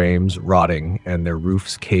wooden frames rotting and their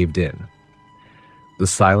roofs caved in. The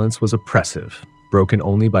silence was oppressive, broken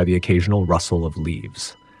only by the occasional rustle of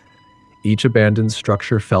leaves. Each abandoned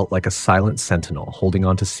structure felt like a silent sentinel holding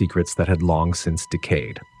on to secrets that had long since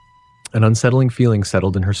decayed. An unsettling feeling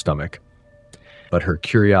settled in her stomach, but her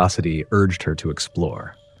curiosity urged her to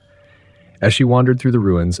explore. As she wandered through the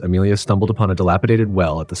ruins, Amelia stumbled upon a dilapidated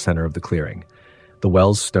well at the center of the clearing. The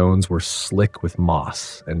well's stones were slick with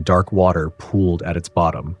moss, and dark water pooled at its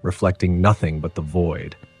bottom, reflecting nothing but the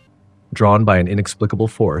void. Drawn by an inexplicable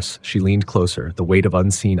force, she leaned closer, the weight of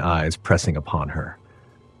unseen eyes pressing upon her.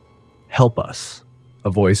 "Help us." A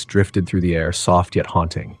voice drifted through the air, soft yet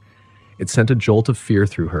haunting. It sent a jolt of fear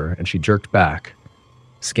through her, and she jerked back,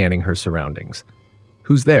 scanning her surroundings.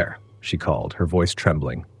 "Who's there?" she called, her voice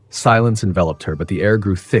trembling. Silence enveloped her, but the air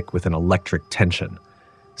grew thick with an electric tension.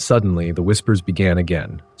 Suddenly, the whispers began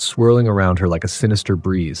again, swirling around her like a sinister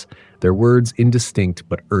breeze, their words indistinct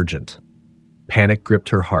but urgent. Panic gripped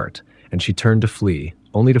her heart, and she turned to flee,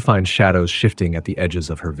 only to find shadows shifting at the edges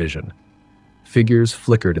of her vision. Figures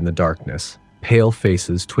flickered in the darkness, pale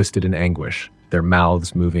faces twisted in anguish, their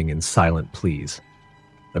mouths moving in silent pleas.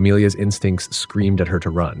 Amelia's instincts screamed at her to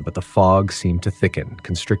run, but the fog seemed to thicken,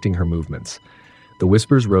 constricting her movements. The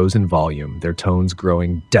whispers rose in volume, their tones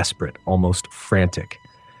growing desperate, almost frantic.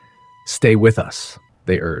 "Stay with us,"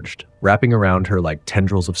 they urged, wrapping around her like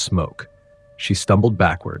tendrils of smoke. She stumbled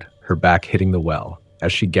backward, her back hitting the well.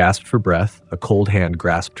 As she gasped for breath, a cold hand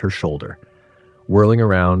grasped her shoulder. Whirling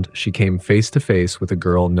around, she came face to face with a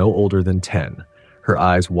girl no older than 10, her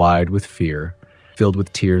eyes wide with fear, filled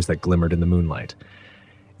with tears that glimmered in the moonlight.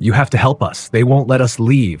 "You have to help us. They won't let us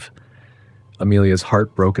leave." Amelia's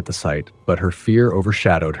heart broke at the sight, but her fear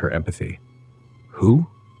overshadowed her empathy. Who?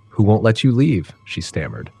 Who won't let you leave?" she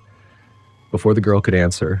stammered. Before the girl could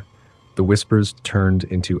answer, the whispers turned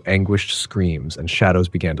into anguished screams and shadows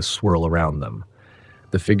began to swirl around them.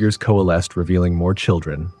 The figures coalesced, revealing more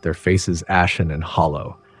children, their faces ashen and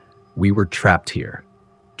hollow. "We were trapped here.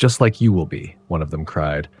 Just like you will be," one of them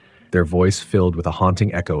cried, their voice filled with a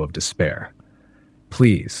haunting echo of despair.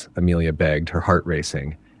 "Please," Amelia begged, her heart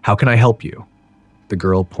racing. "How can I help you?" The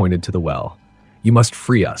girl pointed to the well. "You must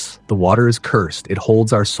free us. The water is cursed. It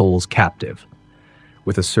holds our souls captive."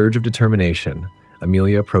 With a surge of determination,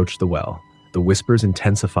 Amelia approached the well, the whispers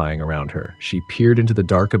intensifying around her. She peered into the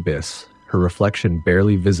dark abyss, her reflection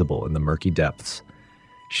barely visible in the murky depths.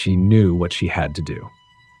 She knew what she had to do.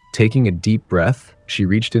 Taking a deep breath, she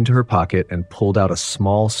reached into her pocket and pulled out a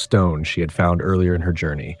small stone she had found earlier in her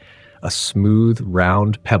journey, a smooth,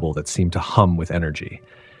 round pebble that seemed to hum with energy.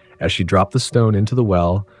 As she dropped the stone into the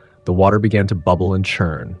well, the water began to bubble and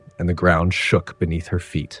churn, and the ground shook beneath her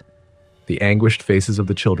feet. The anguished faces of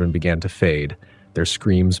the children began to fade, their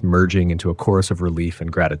screams merging into a chorus of relief and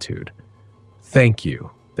gratitude. "Thank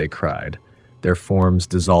you," they cried, their forms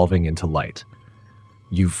dissolving into light.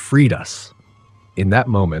 "You've freed us." In that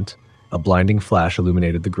moment, a blinding flash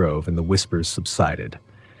illuminated the grove and the whispers subsided.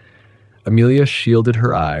 Amelia shielded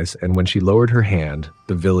her eyes, and when she lowered her hand,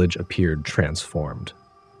 the village appeared transformed.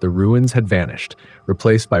 The ruins had vanished,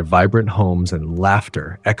 replaced by vibrant homes and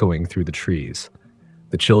laughter echoing through the trees.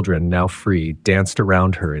 The children, now free, danced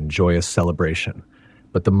around her in joyous celebration,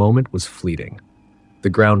 but the moment was fleeting. The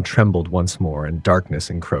ground trembled once more and darkness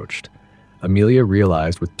encroached. Amelia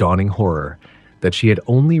realized with dawning horror that she had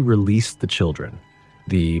only released the children.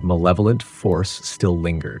 The malevolent force still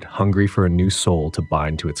lingered, hungry for a new soul to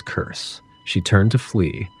bind to its curse. She turned to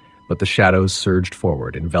flee, but the shadows surged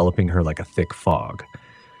forward, enveloping her like a thick fog.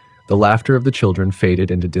 The laughter of the children faded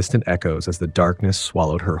into distant echoes as the darkness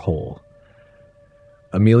swallowed her whole.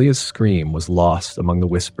 Amelia's scream was lost among the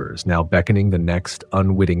whispers, now beckoning the next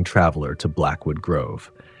unwitting traveler to Blackwood Grove.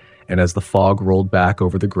 And as the fog rolled back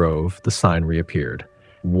over the grove, the sign reappeared,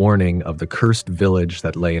 warning of the cursed village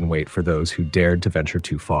that lay in wait for those who dared to venture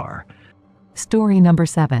too far. Story number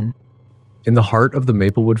 7. In the heart of the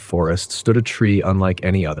Maplewood Forest stood a tree unlike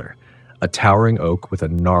any other, a towering oak with a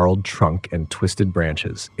gnarled trunk and twisted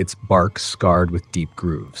branches, its bark scarred with deep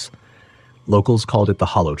grooves. Locals called it the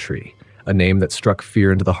Hollow Tree, a name that struck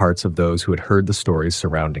fear into the hearts of those who had heard the stories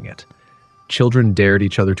surrounding it. Children dared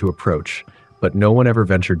each other to approach, but no one ever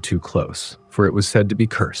ventured too close, for it was said to be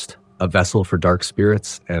cursed, a vessel for dark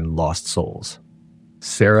spirits and lost souls.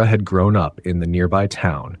 Sarah had grown up in the nearby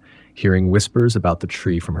town, hearing whispers about the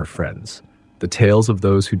tree from her friends. The tales of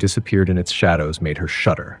those who disappeared in its shadows made her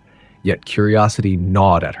shudder, yet curiosity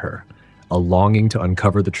gnawed at her, a longing to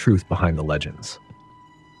uncover the truth behind the legends.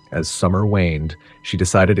 As summer waned, she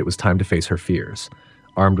decided it was time to face her fears.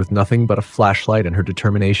 Armed with nothing but a flashlight and her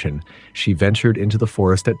determination, she ventured into the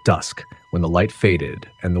forest at dusk when the light faded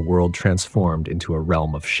and the world transformed into a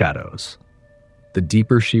realm of shadows. The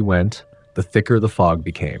deeper she went, the thicker the fog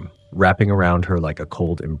became, wrapping around her like a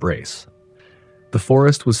cold embrace. The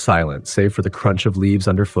forest was silent, save for the crunch of leaves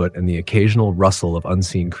underfoot and the occasional rustle of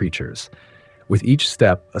unseen creatures. With each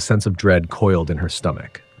step, a sense of dread coiled in her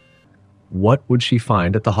stomach. What would she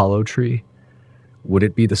find at the Hollow Tree? Would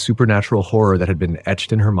it be the supernatural horror that had been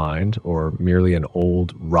etched in her mind, or merely an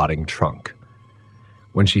old, rotting trunk?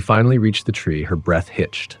 When she finally reached the tree, her breath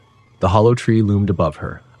hitched. The Hollow Tree loomed above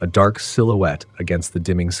her, a dark silhouette against the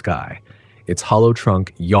dimming sky. Its hollow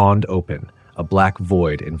trunk yawned open, a black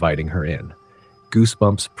void inviting her in.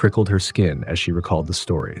 Goosebumps prickled her skin as she recalled the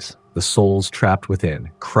stories, the souls trapped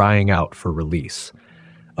within, crying out for release.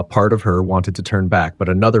 A part of her wanted to turn back, but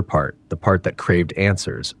another part, the part that craved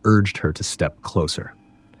answers, urged her to step closer.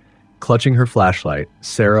 Clutching her flashlight,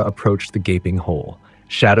 Sarah approached the gaping hole.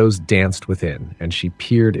 Shadows danced within, and she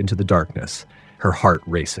peered into the darkness, her heart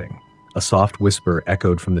racing. A soft whisper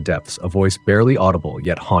echoed from the depths, a voice barely audible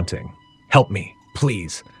yet haunting. "Help me,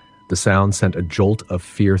 please." The sound sent a jolt of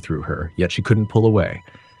fear through her, yet she couldn't pull away.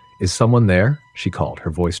 "Is someone there?" she called, her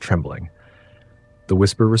voice trembling. The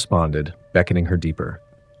whisper responded, beckoning her deeper.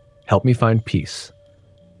 "Help me find peace."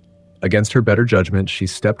 Against her better judgment, she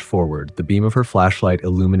stepped forward, the beam of her flashlight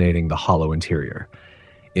illuminating the hollow interior.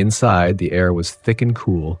 Inside, the air was thick and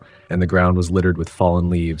cool, and the ground was littered with fallen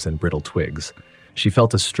leaves and brittle twigs. She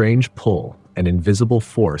felt a strange pull, an invisible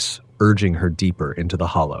force urging her deeper into the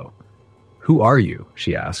hollow. "Who are you?"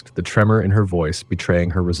 she asked, the tremor in her voice betraying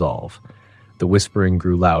her resolve. The whispering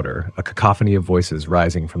grew louder, a cacophony of voices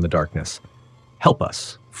rising from the darkness. "Help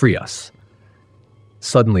us. Free us."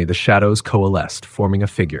 Suddenly, the shadows coalesced, forming a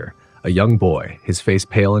figure, a young boy, his face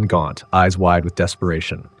pale and gaunt, eyes wide with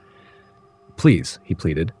desperation. "Please," he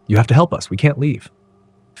pleaded, "you have to help us. We can't leave."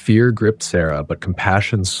 Fear gripped Sarah, but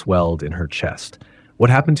compassion swelled in her chest. "What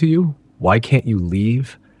happened to you? Why can't you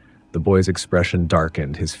leave?" The boy's expression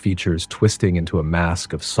darkened, his features twisting into a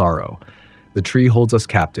mask of sorrow. "The tree holds us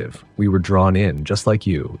captive. We were drawn in, just like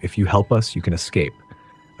you. If you help us, you can escape."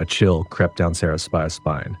 A chill crept down Sarah's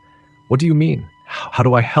spine. "What do you mean? How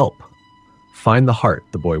do I help?" "Find the heart,"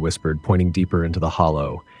 the boy whispered, pointing deeper into the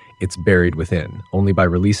hollow. "It's buried within. Only by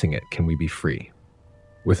releasing it can we be free."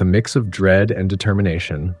 With a mix of dread and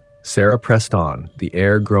determination, Sarah pressed on, the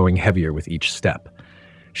air growing heavier with each step.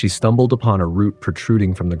 She stumbled upon a root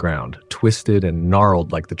protruding from the ground, twisted and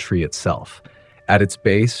gnarled like the tree itself. At its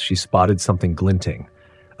base, she spotted something glinting,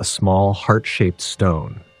 a small, heart-shaped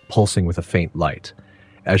stone, pulsing with a faint light.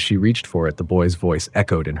 As she reached for it, the boy's voice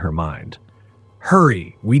echoed in her mind.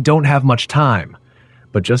 "Hurry! We don't have much time!"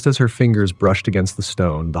 But just as her fingers brushed against the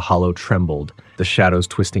stone, the hollow trembled, the shadows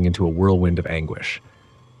twisting into a whirlwind of anguish.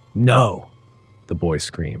 "No!" the boy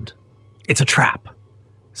screamed. "It's a trap!"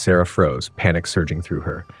 Sarah froze, panic surging through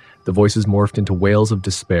her. The voices morphed into wails of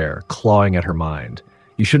despair, clawing at her mind.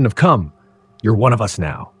 "You shouldn't have come! You're one of us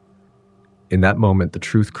now!" In that moment, the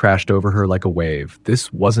truth crashed over her like a wave.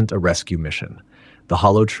 This wasn't a rescue mission. The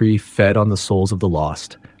hollow tree fed on the souls of the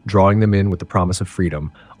lost, drawing them in with the promise of freedom,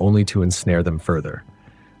 only to ensnare them further.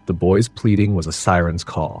 The boy's pleading was a siren's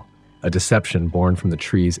call, a deception born from the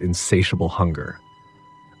tree's insatiable hunger.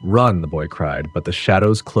 "Run," the boy cried, but the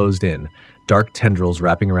shadows closed in, dark tendrils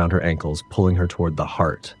wrapping around her ankles, pulling her toward the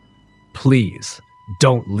heart. "Please,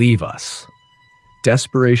 don't leave us."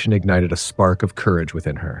 Desperation ignited a spark of courage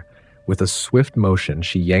within her. With a swift motion,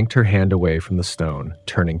 she yanked her hand away from the stone,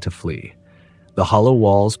 turning to flee. The hollow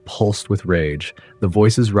walls pulsed with rage, the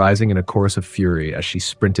voices rising in a chorus of fury as she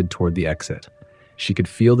sprinted toward the exit. She could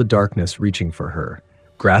feel the darkness reaching for her,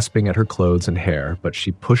 grasping at her clothes and hair, but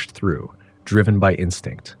she pushed through, driven by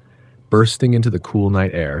instinct. Bursting into the cool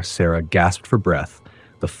night air, Sarah gasped for breath,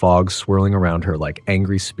 the fog swirling around her like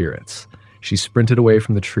angry spirits. She sprinted away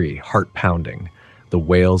from the tree, heart pounding, the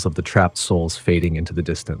wails of the trapped souls fading into the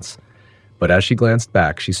distance. But as she glanced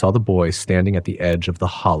back, she saw the boy standing at the edge of the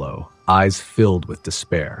hollow, eyes filled with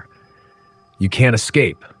despair. "You can't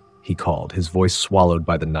escape," he called, his voice swallowed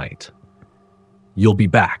by the night. "You'll be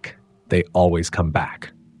back. They always come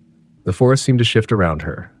back." The forest seemed to shift around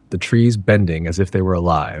her, the trees bending as if they were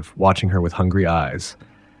alive, watching her with hungry eyes.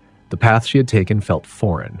 The path she had taken felt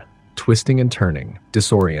foreign, twisting and turning,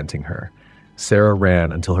 disorienting her. Sarah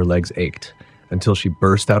ran until her legs ached, until she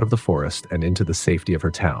burst out of the forest and into the safety of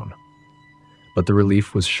her town. But the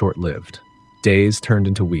relief was short-lived. Days turned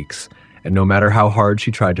into weeks, and no matter how hard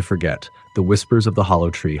she tried to forget, the whispers of the hollow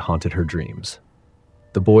tree haunted her dreams.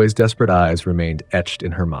 The boy's desperate eyes remained etched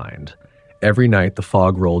in her mind. Every night the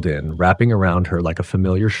fog rolled in, wrapping around her like a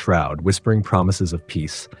familiar shroud, whispering promises of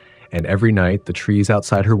peace, and every night the trees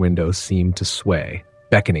outside her window seemed to sway,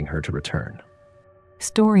 beckoning her to return.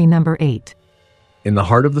 Story number 8. In the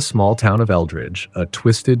heart of the small town of Eldridge, a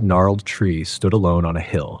twisted, gnarled tree stood alone on a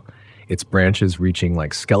hill, its branches reaching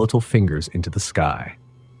like skeletal fingers into the sky.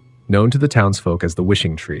 Known to the townsfolk as the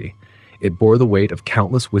wishing tree, it bore the weight of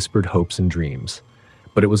countless whispered hopes and dreams,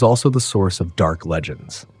 but it was also the source of dark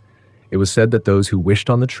legends. It was said that those who wished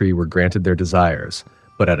on the tree were granted their desires,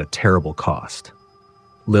 but at a terrible cost.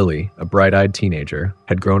 Lily, a bright-eyed teenager,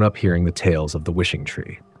 had grown up hearing the tales of the wishing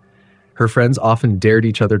tree. Her friends often dared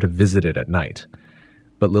each other to visit it at night,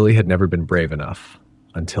 but Lily had never been brave enough,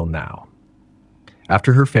 until now.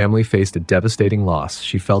 After her family faced a devastating loss,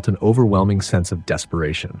 she felt an overwhelming sense of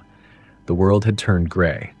desperation. The world had turned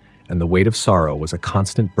gray, and the weight of sorrow was a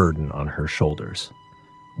constant burden on her shoulders.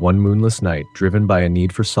 One moonless night, driven by a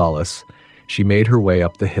need for solace, she made her way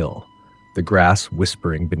up the hill, the grass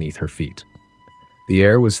whispering beneath her feet. The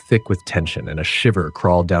air was thick with tension, and a shiver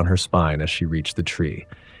crawled down her spine as she reached the tree.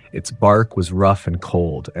 Its bark was rough and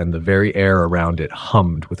cold, and the very air around it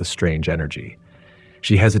hummed with a strange energy.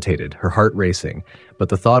 She hesitated, her heart racing, but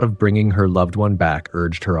the thought of bringing her loved one back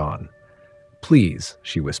urged her on. "Please,"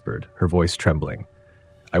 she whispered, her voice trembling.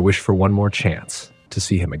 "I wish for one more chance to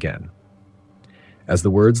see him again." As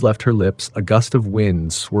the words left her lips, a gust of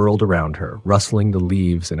wind swirled around her, rustling the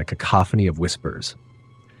leaves in a cacophony of whispers.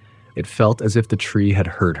 It felt as if the tree had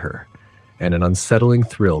heard her, and an unsettling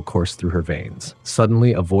thrill coursed through her veins.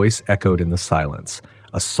 Suddenly, a voice echoed in the silence,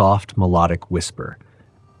 a soft, melodic whisper.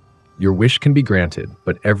 "Your wish can be granted,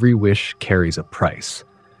 but every wish carries a price."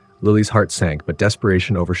 Lily's heart sank, but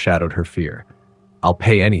desperation overshadowed her fear. "I'll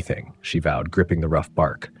pay anything," she vowed, gripping the rough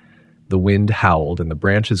bark. The wind howled, and the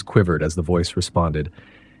branches quivered as the voice responded,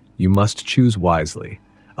 "You must choose wisely.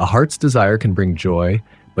 A heart's desire can bring joy,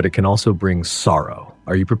 but it can also bring sorrow.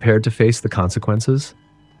 Are you prepared to face the consequences?"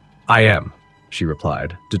 "I am," she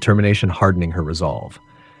replied, determination hardening her resolve.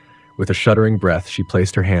 With a shuddering breath, she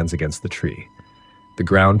placed her hands against the tree. The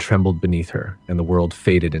ground trembled beneath her, and the world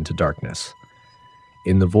faded into darkness.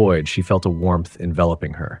 In the void, she felt a warmth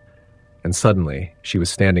enveloping her, and suddenly, she was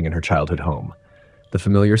standing in her childhood home. The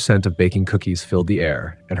familiar scent of baking cookies filled the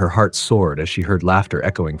air, and her heart soared as she heard laughter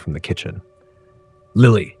echoing from the kitchen.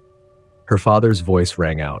 "Lily!" Her father's voice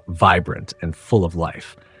rang out, vibrant and full of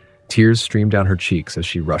life. Tears streamed down her cheeks as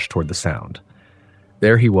she rushed toward the sound.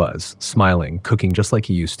 There he was, smiling, cooking just like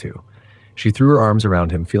he used to. She threw her arms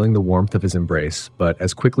around him, feeling the warmth of his embrace, but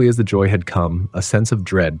as quickly as the joy had come, a sense of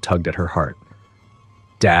dread tugged at her heart.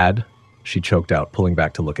 "Dad," she choked out, pulling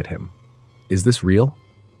back to look at him. "Is this real?"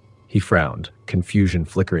 He frowned, confusion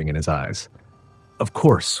flickering in his eyes. "Of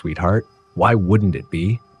course, sweetheart. Why wouldn't it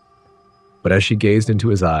be?" But as she gazed into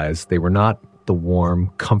his eyes, they were not the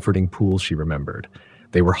warm, comforting pools she remembered.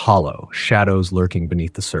 They were hollow, shadows lurking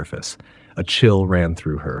beneath the surface. A chill ran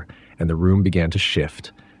through her, and the room began to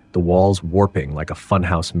shift, the walls warping like a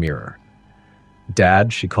funhouse mirror.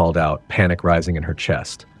 "Dad," she called out, panic rising in her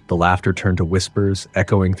chest. The laughter turned to whispers,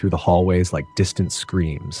 echoing through the hallways like distant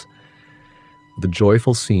screams. The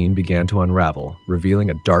joyful scene began to unravel, revealing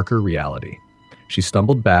a darker reality. She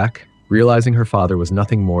stumbled back, realizing her father was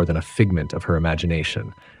nothing more than a figment of her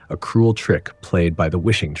imagination, a cruel trick played by the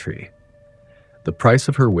wishing tree. The price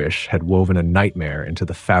of her wish had woven a nightmare into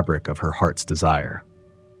the fabric of her heart's desire.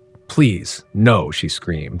 "Please, no," she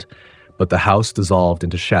screamed, but the house dissolved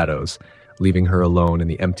into shadows, leaving her alone in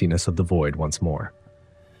the emptiness of the void once more.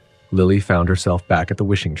 Lily found herself back at the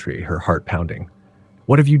wishing tree, her heart pounding.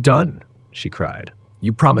 "What have you done?" she cried.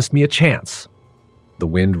 "You promised me a chance." The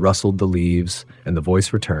wind rustled the leaves, and the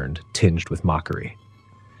voice returned, tinged with mockery.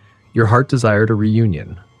 Your heart desired a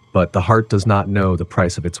reunion, but the heart does not know the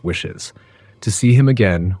price of its wishes. To see him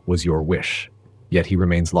again was your wish, yet he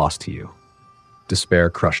remains lost to you. Despair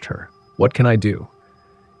crushed her. What can I do?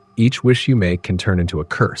 Each wish you make can turn into a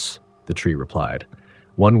curse, the tree replied.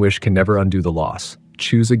 One wish can never undo the loss.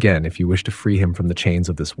 Choose again if you wish to free him from the chains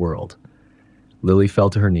of this world. Lily fell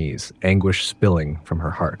to her knees, anguish spilling from her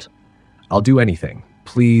heart. I'll do anything.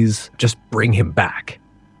 Please, just bring him back.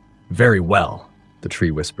 Very well, the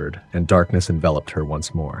tree whispered, and darkness enveloped her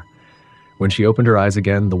once more. When she opened her eyes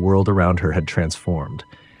again, the world around her had transformed.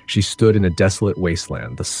 She stood in a desolate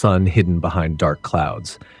wasteland, the sun hidden behind dark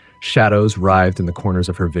clouds. Shadows writhed in the corners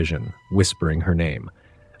of her vision, whispering her name.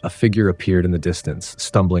 A figure appeared in the distance,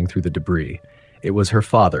 stumbling through the debris. It was her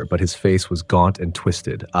father, but his face was gaunt and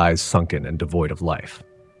twisted, eyes sunken and devoid of life.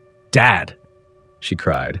 Dad! She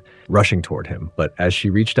cried, rushing toward him, but as she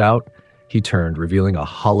reached out, he turned, revealing a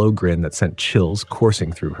hollow grin that sent chills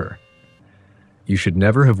coursing through her. You should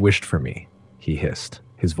never have wished for me, he hissed,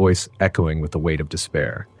 his voice echoing with the weight of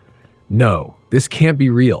despair. No, this can't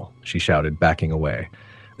be real, she shouted, backing away.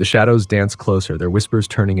 The shadows danced closer, their whispers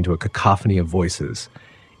turning into a cacophony of voices,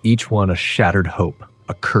 each one a shattered hope,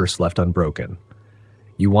 a curse left unbroken.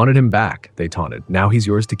 You wanted him back, they taunted. Now he's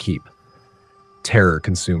yours to keep. Terror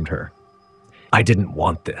consumed her. I didn't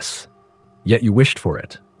want this. Yet you wished for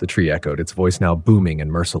it, the tree echoed, its voice now booming and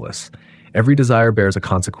merciless. Every desire bears a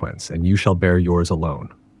consequence, and you shall bear yours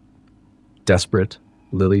alone. Desperate,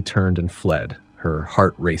 Lily turned and fled, her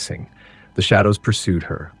heart racing. The shadows pursued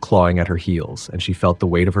her, clawing at her heels, and she felt the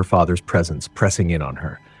weight of her father's presence pressing in on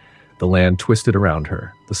her. The land twisted around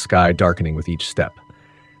her, the sky darkening with each step.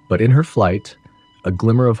 But in her flight, a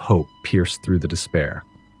glimmer of hope pierced through the despair.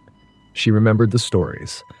 She remembered the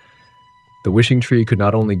stories. The wishing tree could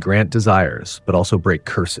not only grant desires, but also break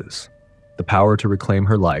curses. The power to reclaim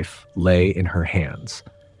her life lay in her hands.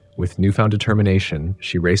 With newfound determination,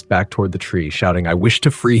 she raced back toward the tree, shouting, I wish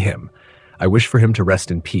to free him. I wish for him to rest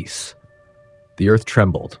in peace. The earth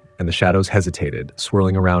trembled, and the shadows hesitated,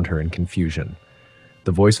 swirling around her in confusion.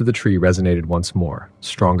 The voice of the tree resonated once more,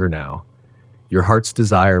 stronger now. Your heart's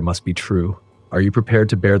desire must be true. Are you prepared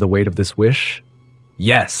to bear the weight of this wish?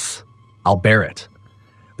 Yes, I'll bear it.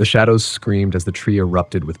 The shadows screamed as the tree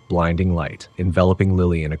erupted with blinding light, enveloping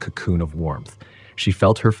Lily in a cocoon of warmth. She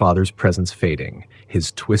felt her father's presence fading,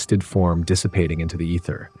 his twisted form dissipating into the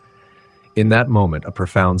ether. In that moment, a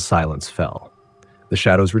profound silence fell. The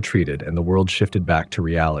shadows retreated, and the world shifted back to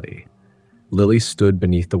reality. Lily stood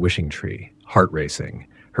beneath the wishing tree, heart racing,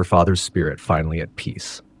 her father's spirit finally at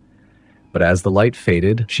peace. But as the light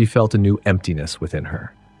faded, she felt a new emptiness within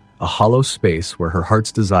her, a hollow space where her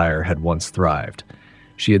heart's desire had once thrived.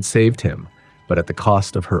 She had saved him, but at the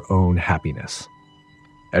cost of her own happiness.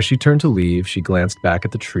 As she turned to leave, she glanced back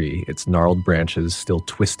at the tree, its gnarled branches still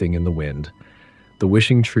twisting in the wind. The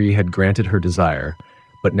wishing tree had granted her desire,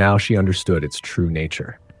 but now she understood its true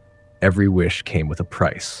nature. Every wish came with a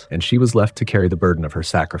price, and she was left to carry the burden of her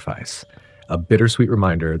sacrifice, a bittersweet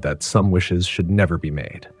reminder that some wishes should never be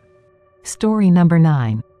made. Story number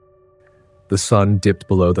 9. The sun dipped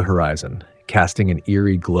below the horizon, casting an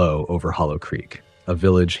eerie glow over Hollow Creek, a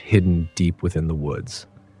village hidden deep within the woods.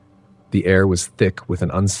 The air was thick with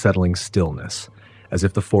an unsettling stillness, as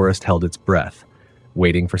if the forest held its breath,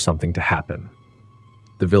 waiting for something to happen.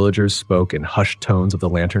 The villagers spoke in hushed tones of the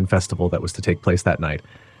lantern festival that was to take place that night,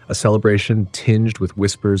 a celebration tinged with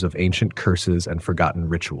whispers of ancient curses and forgotten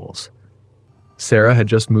rituals. Sarah had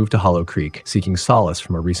just moved to Hollow Creek, seeking solace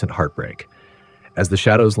from a recent heartbreak. As the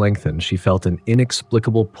shadows lengthened, she felt an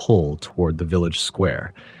inexplicable pull toward the village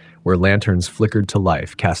square, where lanterns flickered to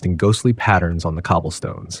life, casting ghostly patterns on the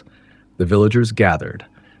cobblestones. The villagers gathered,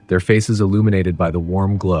 their faces illuminated by the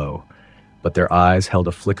warm glow, but their eyes held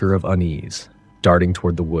a flicker of unease, darting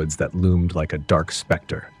toward the woods that loomed like a dark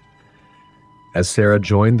specter. As Sarah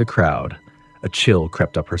joined the crowd, a chill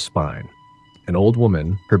crept up her spine. An old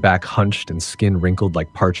woman, her back hunched and skin wrinkled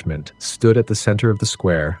like parchment, stood at the center of the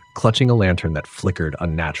square, clutching a lantern that flickered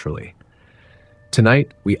unnaturally.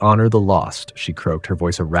 Tonight, we honor the lost, she croaked, her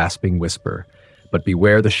voice a rasping whisper, but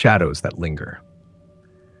beware the shadows that linger.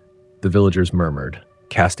 The villagers murmured,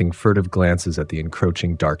 casting furtive glances at the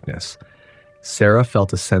encroaching darkness. Sarah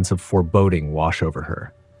felt a sense of foreboding wash over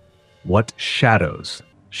her. What shadows?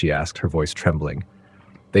 She asked, her voice trembling.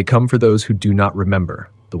 They come for those who do not remember,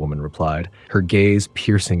 the woman replied, her gaze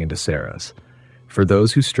piercing into Sarah's. For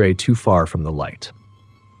those who stray too far from the light.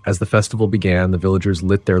 As the festival began, the villagers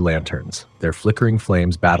lit their lanterns, their flickering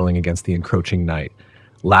flames battling against the encroaching night.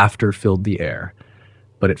 Laughter filled the air,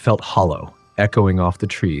 but it felt hollow, echoing off the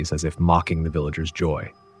trees as if mocking the villagers' joy.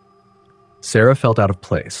 Sarah felt out of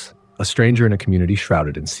place, a stranger in a community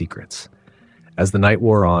shrouded in secrets. As the night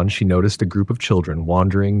wore on, she noticed a group of children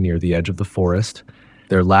wandering near the edge of the forest,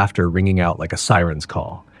 their laughter ringing out like a siren's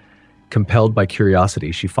call. Compelled by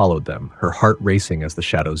curiosity, she followed them, her heart racing as the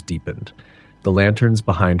shadows deepened. The lanterns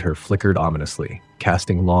behind her flickered ominously,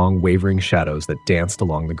 casting long, wavering shadows that danced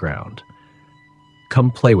along the ground.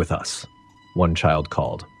 "Come play with us," one child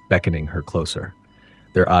called, beckoning her closer.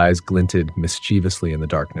 Their eyes glinted mischievously in the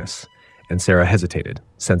darkness, and Sarah hesitated,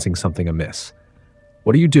 sensing something amiss.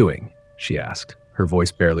 "What are you doing?" she asked, her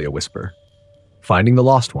voice barely a whisper. "Finding the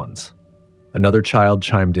lost ones." Another child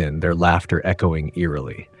chimed in, their laughter echoing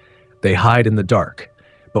eerily. "They hide in the dark,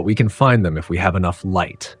 but we can find them if we have enough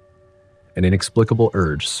light." An inexplicable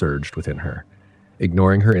urge surged within her.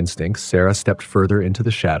 Ignoring her instincts, Sarah stepped further into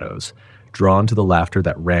the shadows, drawn to the laughter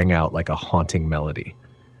that rang out like a haunting melody.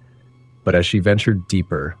 But as she ventured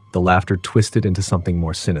deeper, the laughter twisted into something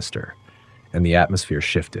more sinister, and the atmosphere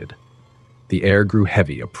shifted. The air grew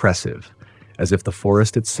heavy, oppressive, as if the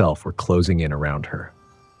forest itself were closing in around her.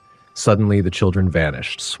 Suddenly, the children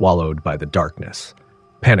vanished, swallowed by the darkness.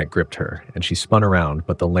 Panic gripped her, and she spun around,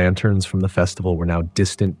 but the lanterns from the festival were now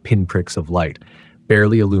distant pinpricks of light,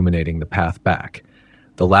 barely illuminating the path back.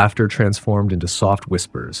 The laughter transformed into soft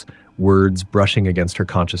whispers, words brushing against her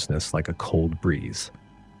consciousness like a cold breeze.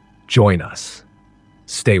 "Join us.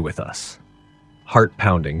 Stay with us." Heart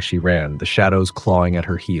pounding, she ran, the shadows clawing at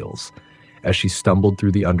her heels. As she stumbled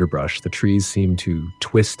through the underbrush, the trees seemed to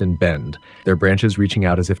twist and bend, their branches reaching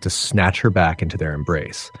out as if to snatch her back into their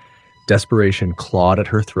embrace. Desperation clawed at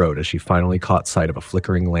her throat as she finally caught sight of a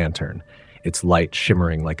flickering lantern, its light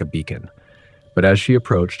shimmering like a beacon. But as she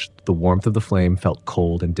approached, the warmth of the flame felt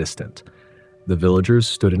cold and distant. The villagers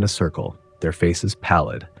stood in a circle, their faces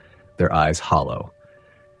pallid, their eyes hollow.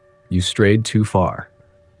 "You strayed too far,"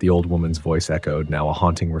 the old woman's voice echoed, now a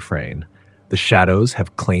haunting refrain. "The shadows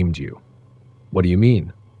have claimed you." "What do you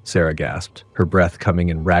mean?" Sarah gasped, her breath coming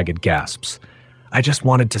in ragged gasps. "I just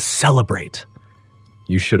wanted to celebrate."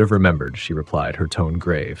 "You should have remembered," she replied, her tone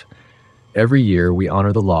grave. "Every year we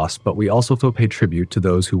honor the lost, but we also pay tribute to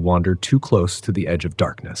those who wander too close to the edge of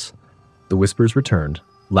darkness." The whispers returned,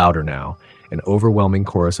 louder now, an overwhelming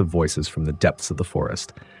chorus of voices from the depths of the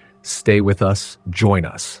forest. "Stay with us, join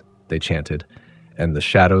us," they chanted, and the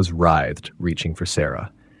shadows writhed, reaching for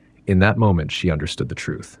Sarah. In that moment, she understood the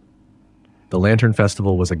truth. The Lantern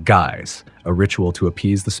Festival was a guise, a ritual to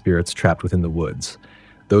appease the spirits trapped within the woods.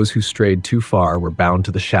 Those who strayed too far were bound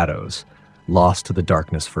to the shadows, lost to the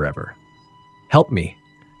darkness forever. "Help me,"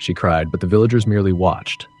 she cried, but the villagers merely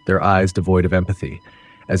watched, their eyes devoid of empathy,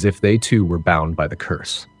 as if they too were bound by the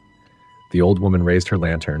curse. The old woman raised her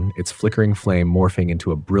lantern, its flickering flame morphing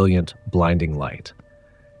into a brilliant, blinding light.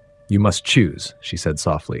 "You must choose," she said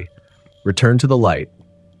softly. "Return to the light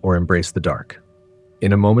or embrace the dark."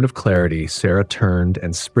 In a moment of clarity, Sarah turned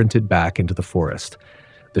and sprinted back into the forest,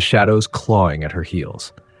 the shadows clawing at her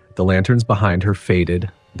heels. The lanterns behind her faded,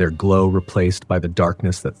 their glow replaced by the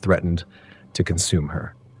darkness that threatened to consume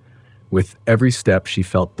her. With every step, she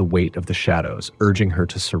felt the weight of the shadows, urging her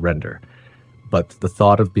to surrender, but the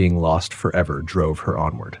thought of being lost forever drove her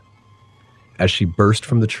onward. As she burst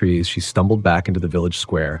from the trees, she stumbled back into the village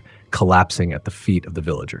square, collapsing at the feet of the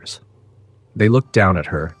villagers. They looked down at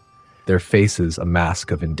her, their faces a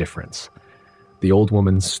mask of indifference. The old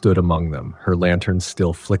woman stood among them, her lantern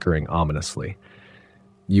still flickering ominously.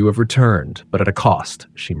 "You have returned, but at a cost,"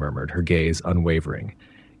 she murmured, her gaze unwavering.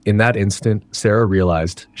 In that instant, Sarah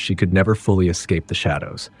realized she could never fully escape the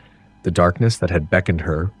shadows. The darkness that had beckoned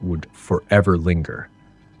her would forever linger,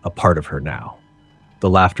 a part of her now. The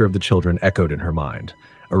laughter of the children echoed in her mind,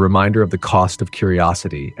 a reminder of the cost of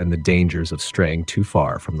curiosity and the dangers of straying too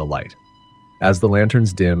far from the light. As the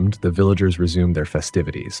lanterns dimmed, the villagers resumed their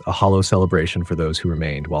festivities, a hollow celebration for those who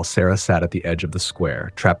remained, while Sarah sat at the edge of the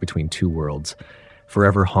square, trapped between two worlds,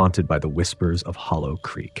 forever haunted by the whispers of Hollow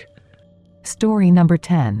Creek. Story number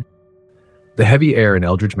 10. The heavy air in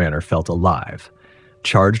Eldridge Manor felt alive,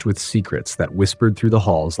 charged with secrets that whispered through the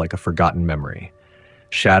halls like a forgotten memory.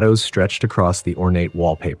 Shadows stretched across the ornate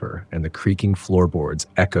wallpaper, and the creaking floorboards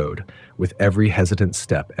echoed with every hesitant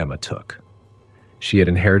step Emma took. She had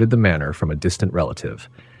inherited the manor from a distant relative,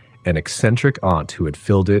 an eccentric aunt who had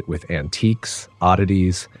filled it with antiques,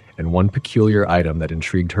 oddities, and one peculiar item that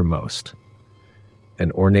intrigued her most.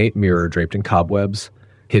 An ornate mirror draped in cobwebs,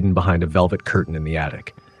 hidden behind a velvet curtain in the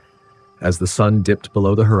attic. As the sun dipped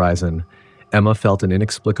below the horizon, Emma felt an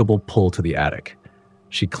inexplicable pull to the attic.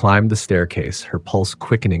 She climbed the staircase, her pulse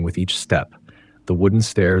quickening with each step, the wooden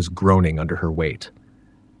stairs groaning under her weight.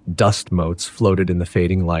 Dust motes floated in the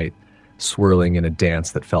fading light, swirling in a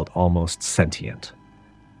dance that felt almost sentient.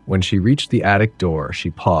 When she reached the attic door, she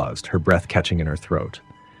paused, her breath catching in her throat.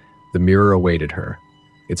 The mirror awaited her,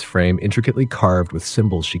 its frame intricately carved with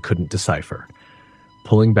symbols she couldn't decipher.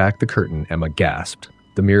 Pulling back the curtain, Emma gasped.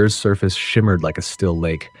 The mirror's surface shimmered like a still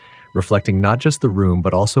lake, reflecting not just the room,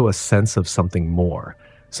 but also a sense of something more,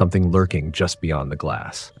 something lurking just beyond the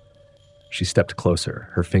glass. She stepped closer,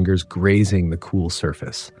 her fingers grazing the cool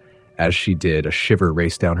surface. As she did, a shiver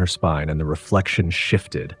raced down her spine and the reflection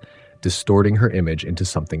shifted, distorting her image into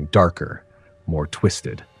something darker, more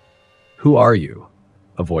twisted. "Who are you?"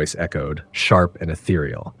 a voice echoed, sharp and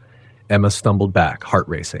ethereal. Emma stumbled back, heart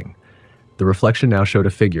racing. The reflection now showed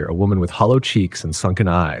a figure, a woman with hollow cheeks and sunken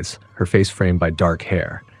eyes, her face framed by dark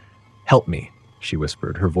hair. "Help me," she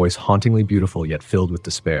whispered, her voice hauntingly beautiful yet filled with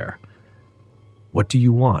despair. "What do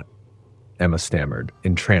you want?" Emma stammered,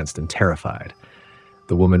 entranced and terrified.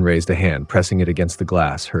 The woman raised a hand, pressing it against the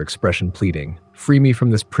glass, her expression pleading. "Free me from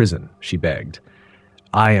this prison," she begged.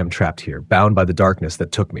 "I am trapped here, bound by the darkness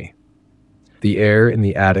that took me." The air in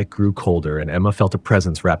the attic grew colder, and Emma felt a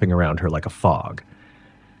presence wrapping around her like a fog.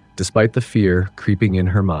 Despite the fear creeping in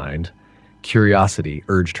her mind, curiosity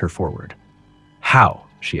urged her forward. "How?"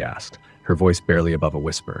 she asked, her voice barely above a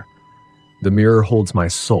whisper. "The mirror holds my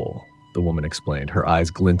soul," the woman explained, her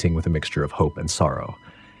eyes glinting with a mixture of hope and sorrow.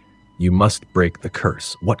 "You must break the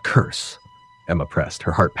curse." "What curse?" Emma pressed,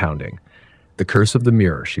 her heart pounding. "The curse of the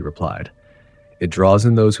mirror," she replied. "It draws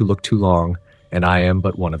in those who look too long, and I am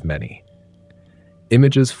but one of many."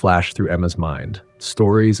 Images flashed through Emma's mind,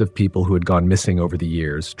 stories of people who had gone missing over the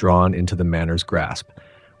years, drawn into the manor's grasp.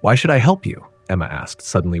 "Why should I help you?" Emma asked,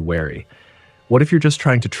 suddenly wary. "What if you're just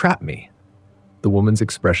trying to trap me?" The woman's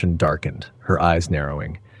expression darkened, her eyes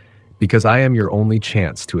narrowing. "Because I am your only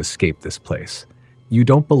chance to escape this place. You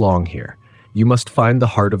don't belong here. You must find the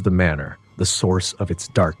heart of the manor, the source of its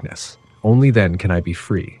darkness. Only then can I be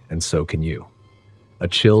free, and so can you." A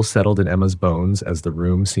chill settled in Emma's bones as the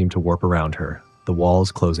room seemed to warp around her, the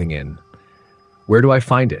walls closing in. "Where do I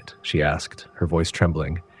find it?" she asked, her voice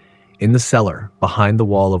trembling. "In the cellar, behind the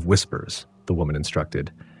wall of whispers," the woman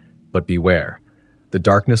instructed. "But beware. The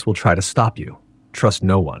darkness will try to stop you. Trust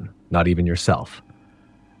no one, not even yourself."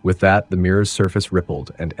 With that, the mirror's surface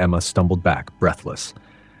rippled, and Emma stumbled back, breathless.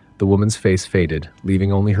 The woman's face faded,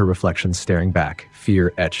 leaving only her reflection staring back,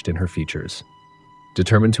 fear etched in her features.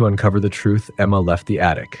 Determined to uncover the truth, Emma left the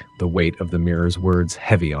attic, the weight of the mirror's words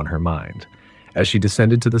heavy on her mind. As she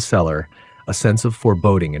descended to the cellar, a sense of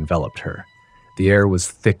foreboding enveloped her. The air was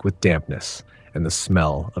thick with dampness and the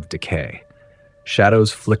smell of decay.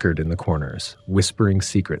 Shadows flickered in the corners, whispering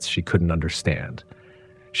secrets she couldn't understand.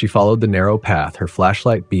 She followed the narrow path, her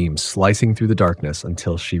flashlight beam slicing through the darkness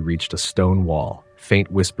until she reached a stone wall, faint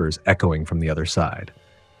whispers echoing from the other side.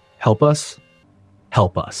 "Help us?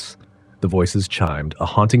 Help us." The voices chimed, a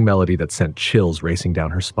haunting melody that sent chills racing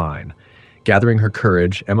down her spine. Gathering her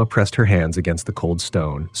courage, Emma pressed her hands against the cold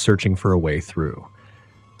stone, searching for a way through.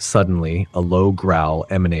 Suddenly, a low growl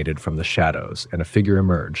emanated from the shadows, and a figure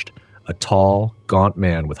emerged, a tall, gaunt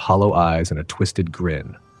man with hollow eyes and a twisted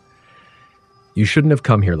grin. "You shouldn't have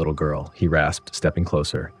come here, little girl," he rasped, stepping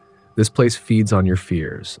closer. "This place feeds on your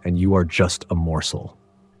fears, and you are just a morsel."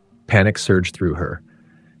 Panic surged through her,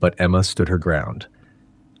 but Emma stood her ground.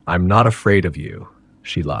 "I'm not afraid of you,"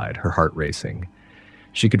 she lied, her heart racing.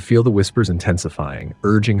 She could feel the whispers intensifying,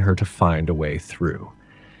 urging her to find a way through.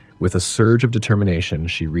 With a surge of determination,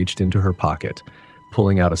 she reached into her pocket,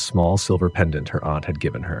 pulling out a small silver pendant her aunt had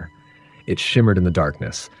given her. It shimmered in the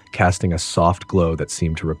darkness, casting a soft glow that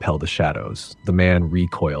seemed to repel the shadows. The man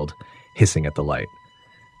recoiled, hissing at the light.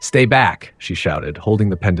 "Stay back," she shouted, holding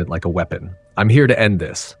the pendant like a weapon. "I'm here to end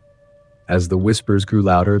this." As the whispers grew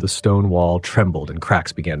louder, the stone wall trembled and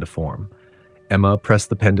cracks began to form. Emma pressed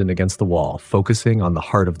the pendant against the wall, focusing on the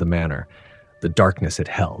heart of the manor, the darkness it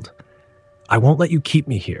held. "I won't let you keep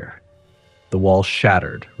me here." The wall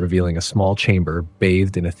shattered, revealing a small chamber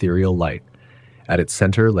bathed in ethereal light. At its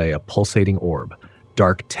center lay a pulsating orb,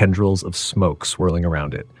 dark tendrils of smoke swirling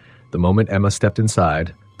around it. The moment Emma stepped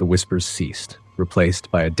inside, the whispers ceased, replaced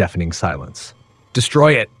by a deafening silence.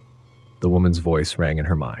 "Destroy it!" The woman's voice rang in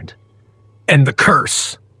her mind. "End the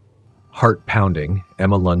curse!" Heart pounding,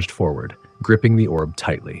 Emma lunged forward, gripping the orb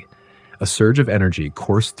tightly. A surge of energy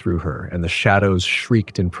coursed through her, and the shadows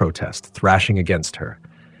shrieked in protest, thrashing against her.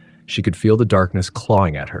 She could feel the darkness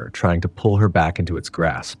clawing at her, trying to pull her back into its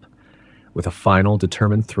grasp. With a final,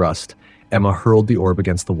 determined thrust, Emma hurled the orb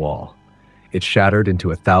against the wall. It shattered into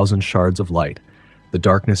 1,000 shards of light, the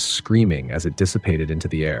darkness screaming as it dissipated into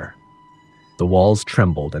the air. The walls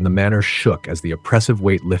trembled, and the manor shook as the oppressive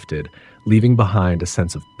weight lifted, leaving behind a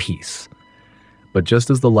sense of peace. But just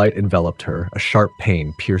as the light enveloped her, a sharp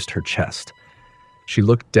pain pierced her chest. She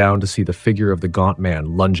looked down to see the figure of the gaunt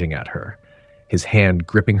man lunging at her, his hand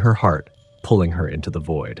gripping her heart, pulling her into the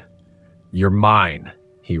void. "You're mine,"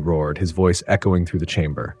 he roared, his voice echoing through the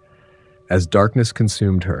chamber. As darkness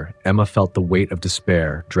consumed her, Emma felt the weight of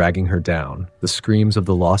despair dragging her down, the screams of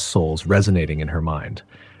the lost souls resonating in her mind.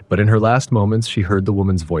 But in her last moments, she heard the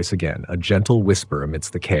woman's voice again, a gentle whisper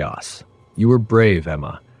amidst the chaos. "You were brave,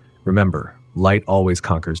 Emma. Remember, light always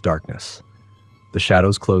conquers darkness." The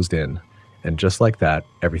shadows closed in, and just like that,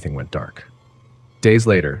 everything went dark. Days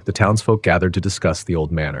later, the townsfolk gathered to discuss the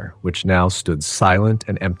old manor, which now stood silent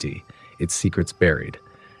and empty, its secrets buried.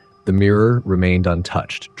 The mirror remained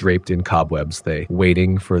untouched, draped in cobwebs,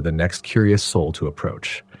 waiting for the next curious soul to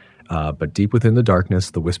approach. But deep within the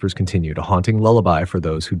darkness, the whispers continued, a haunting lullaby for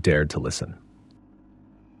those who dared to listen.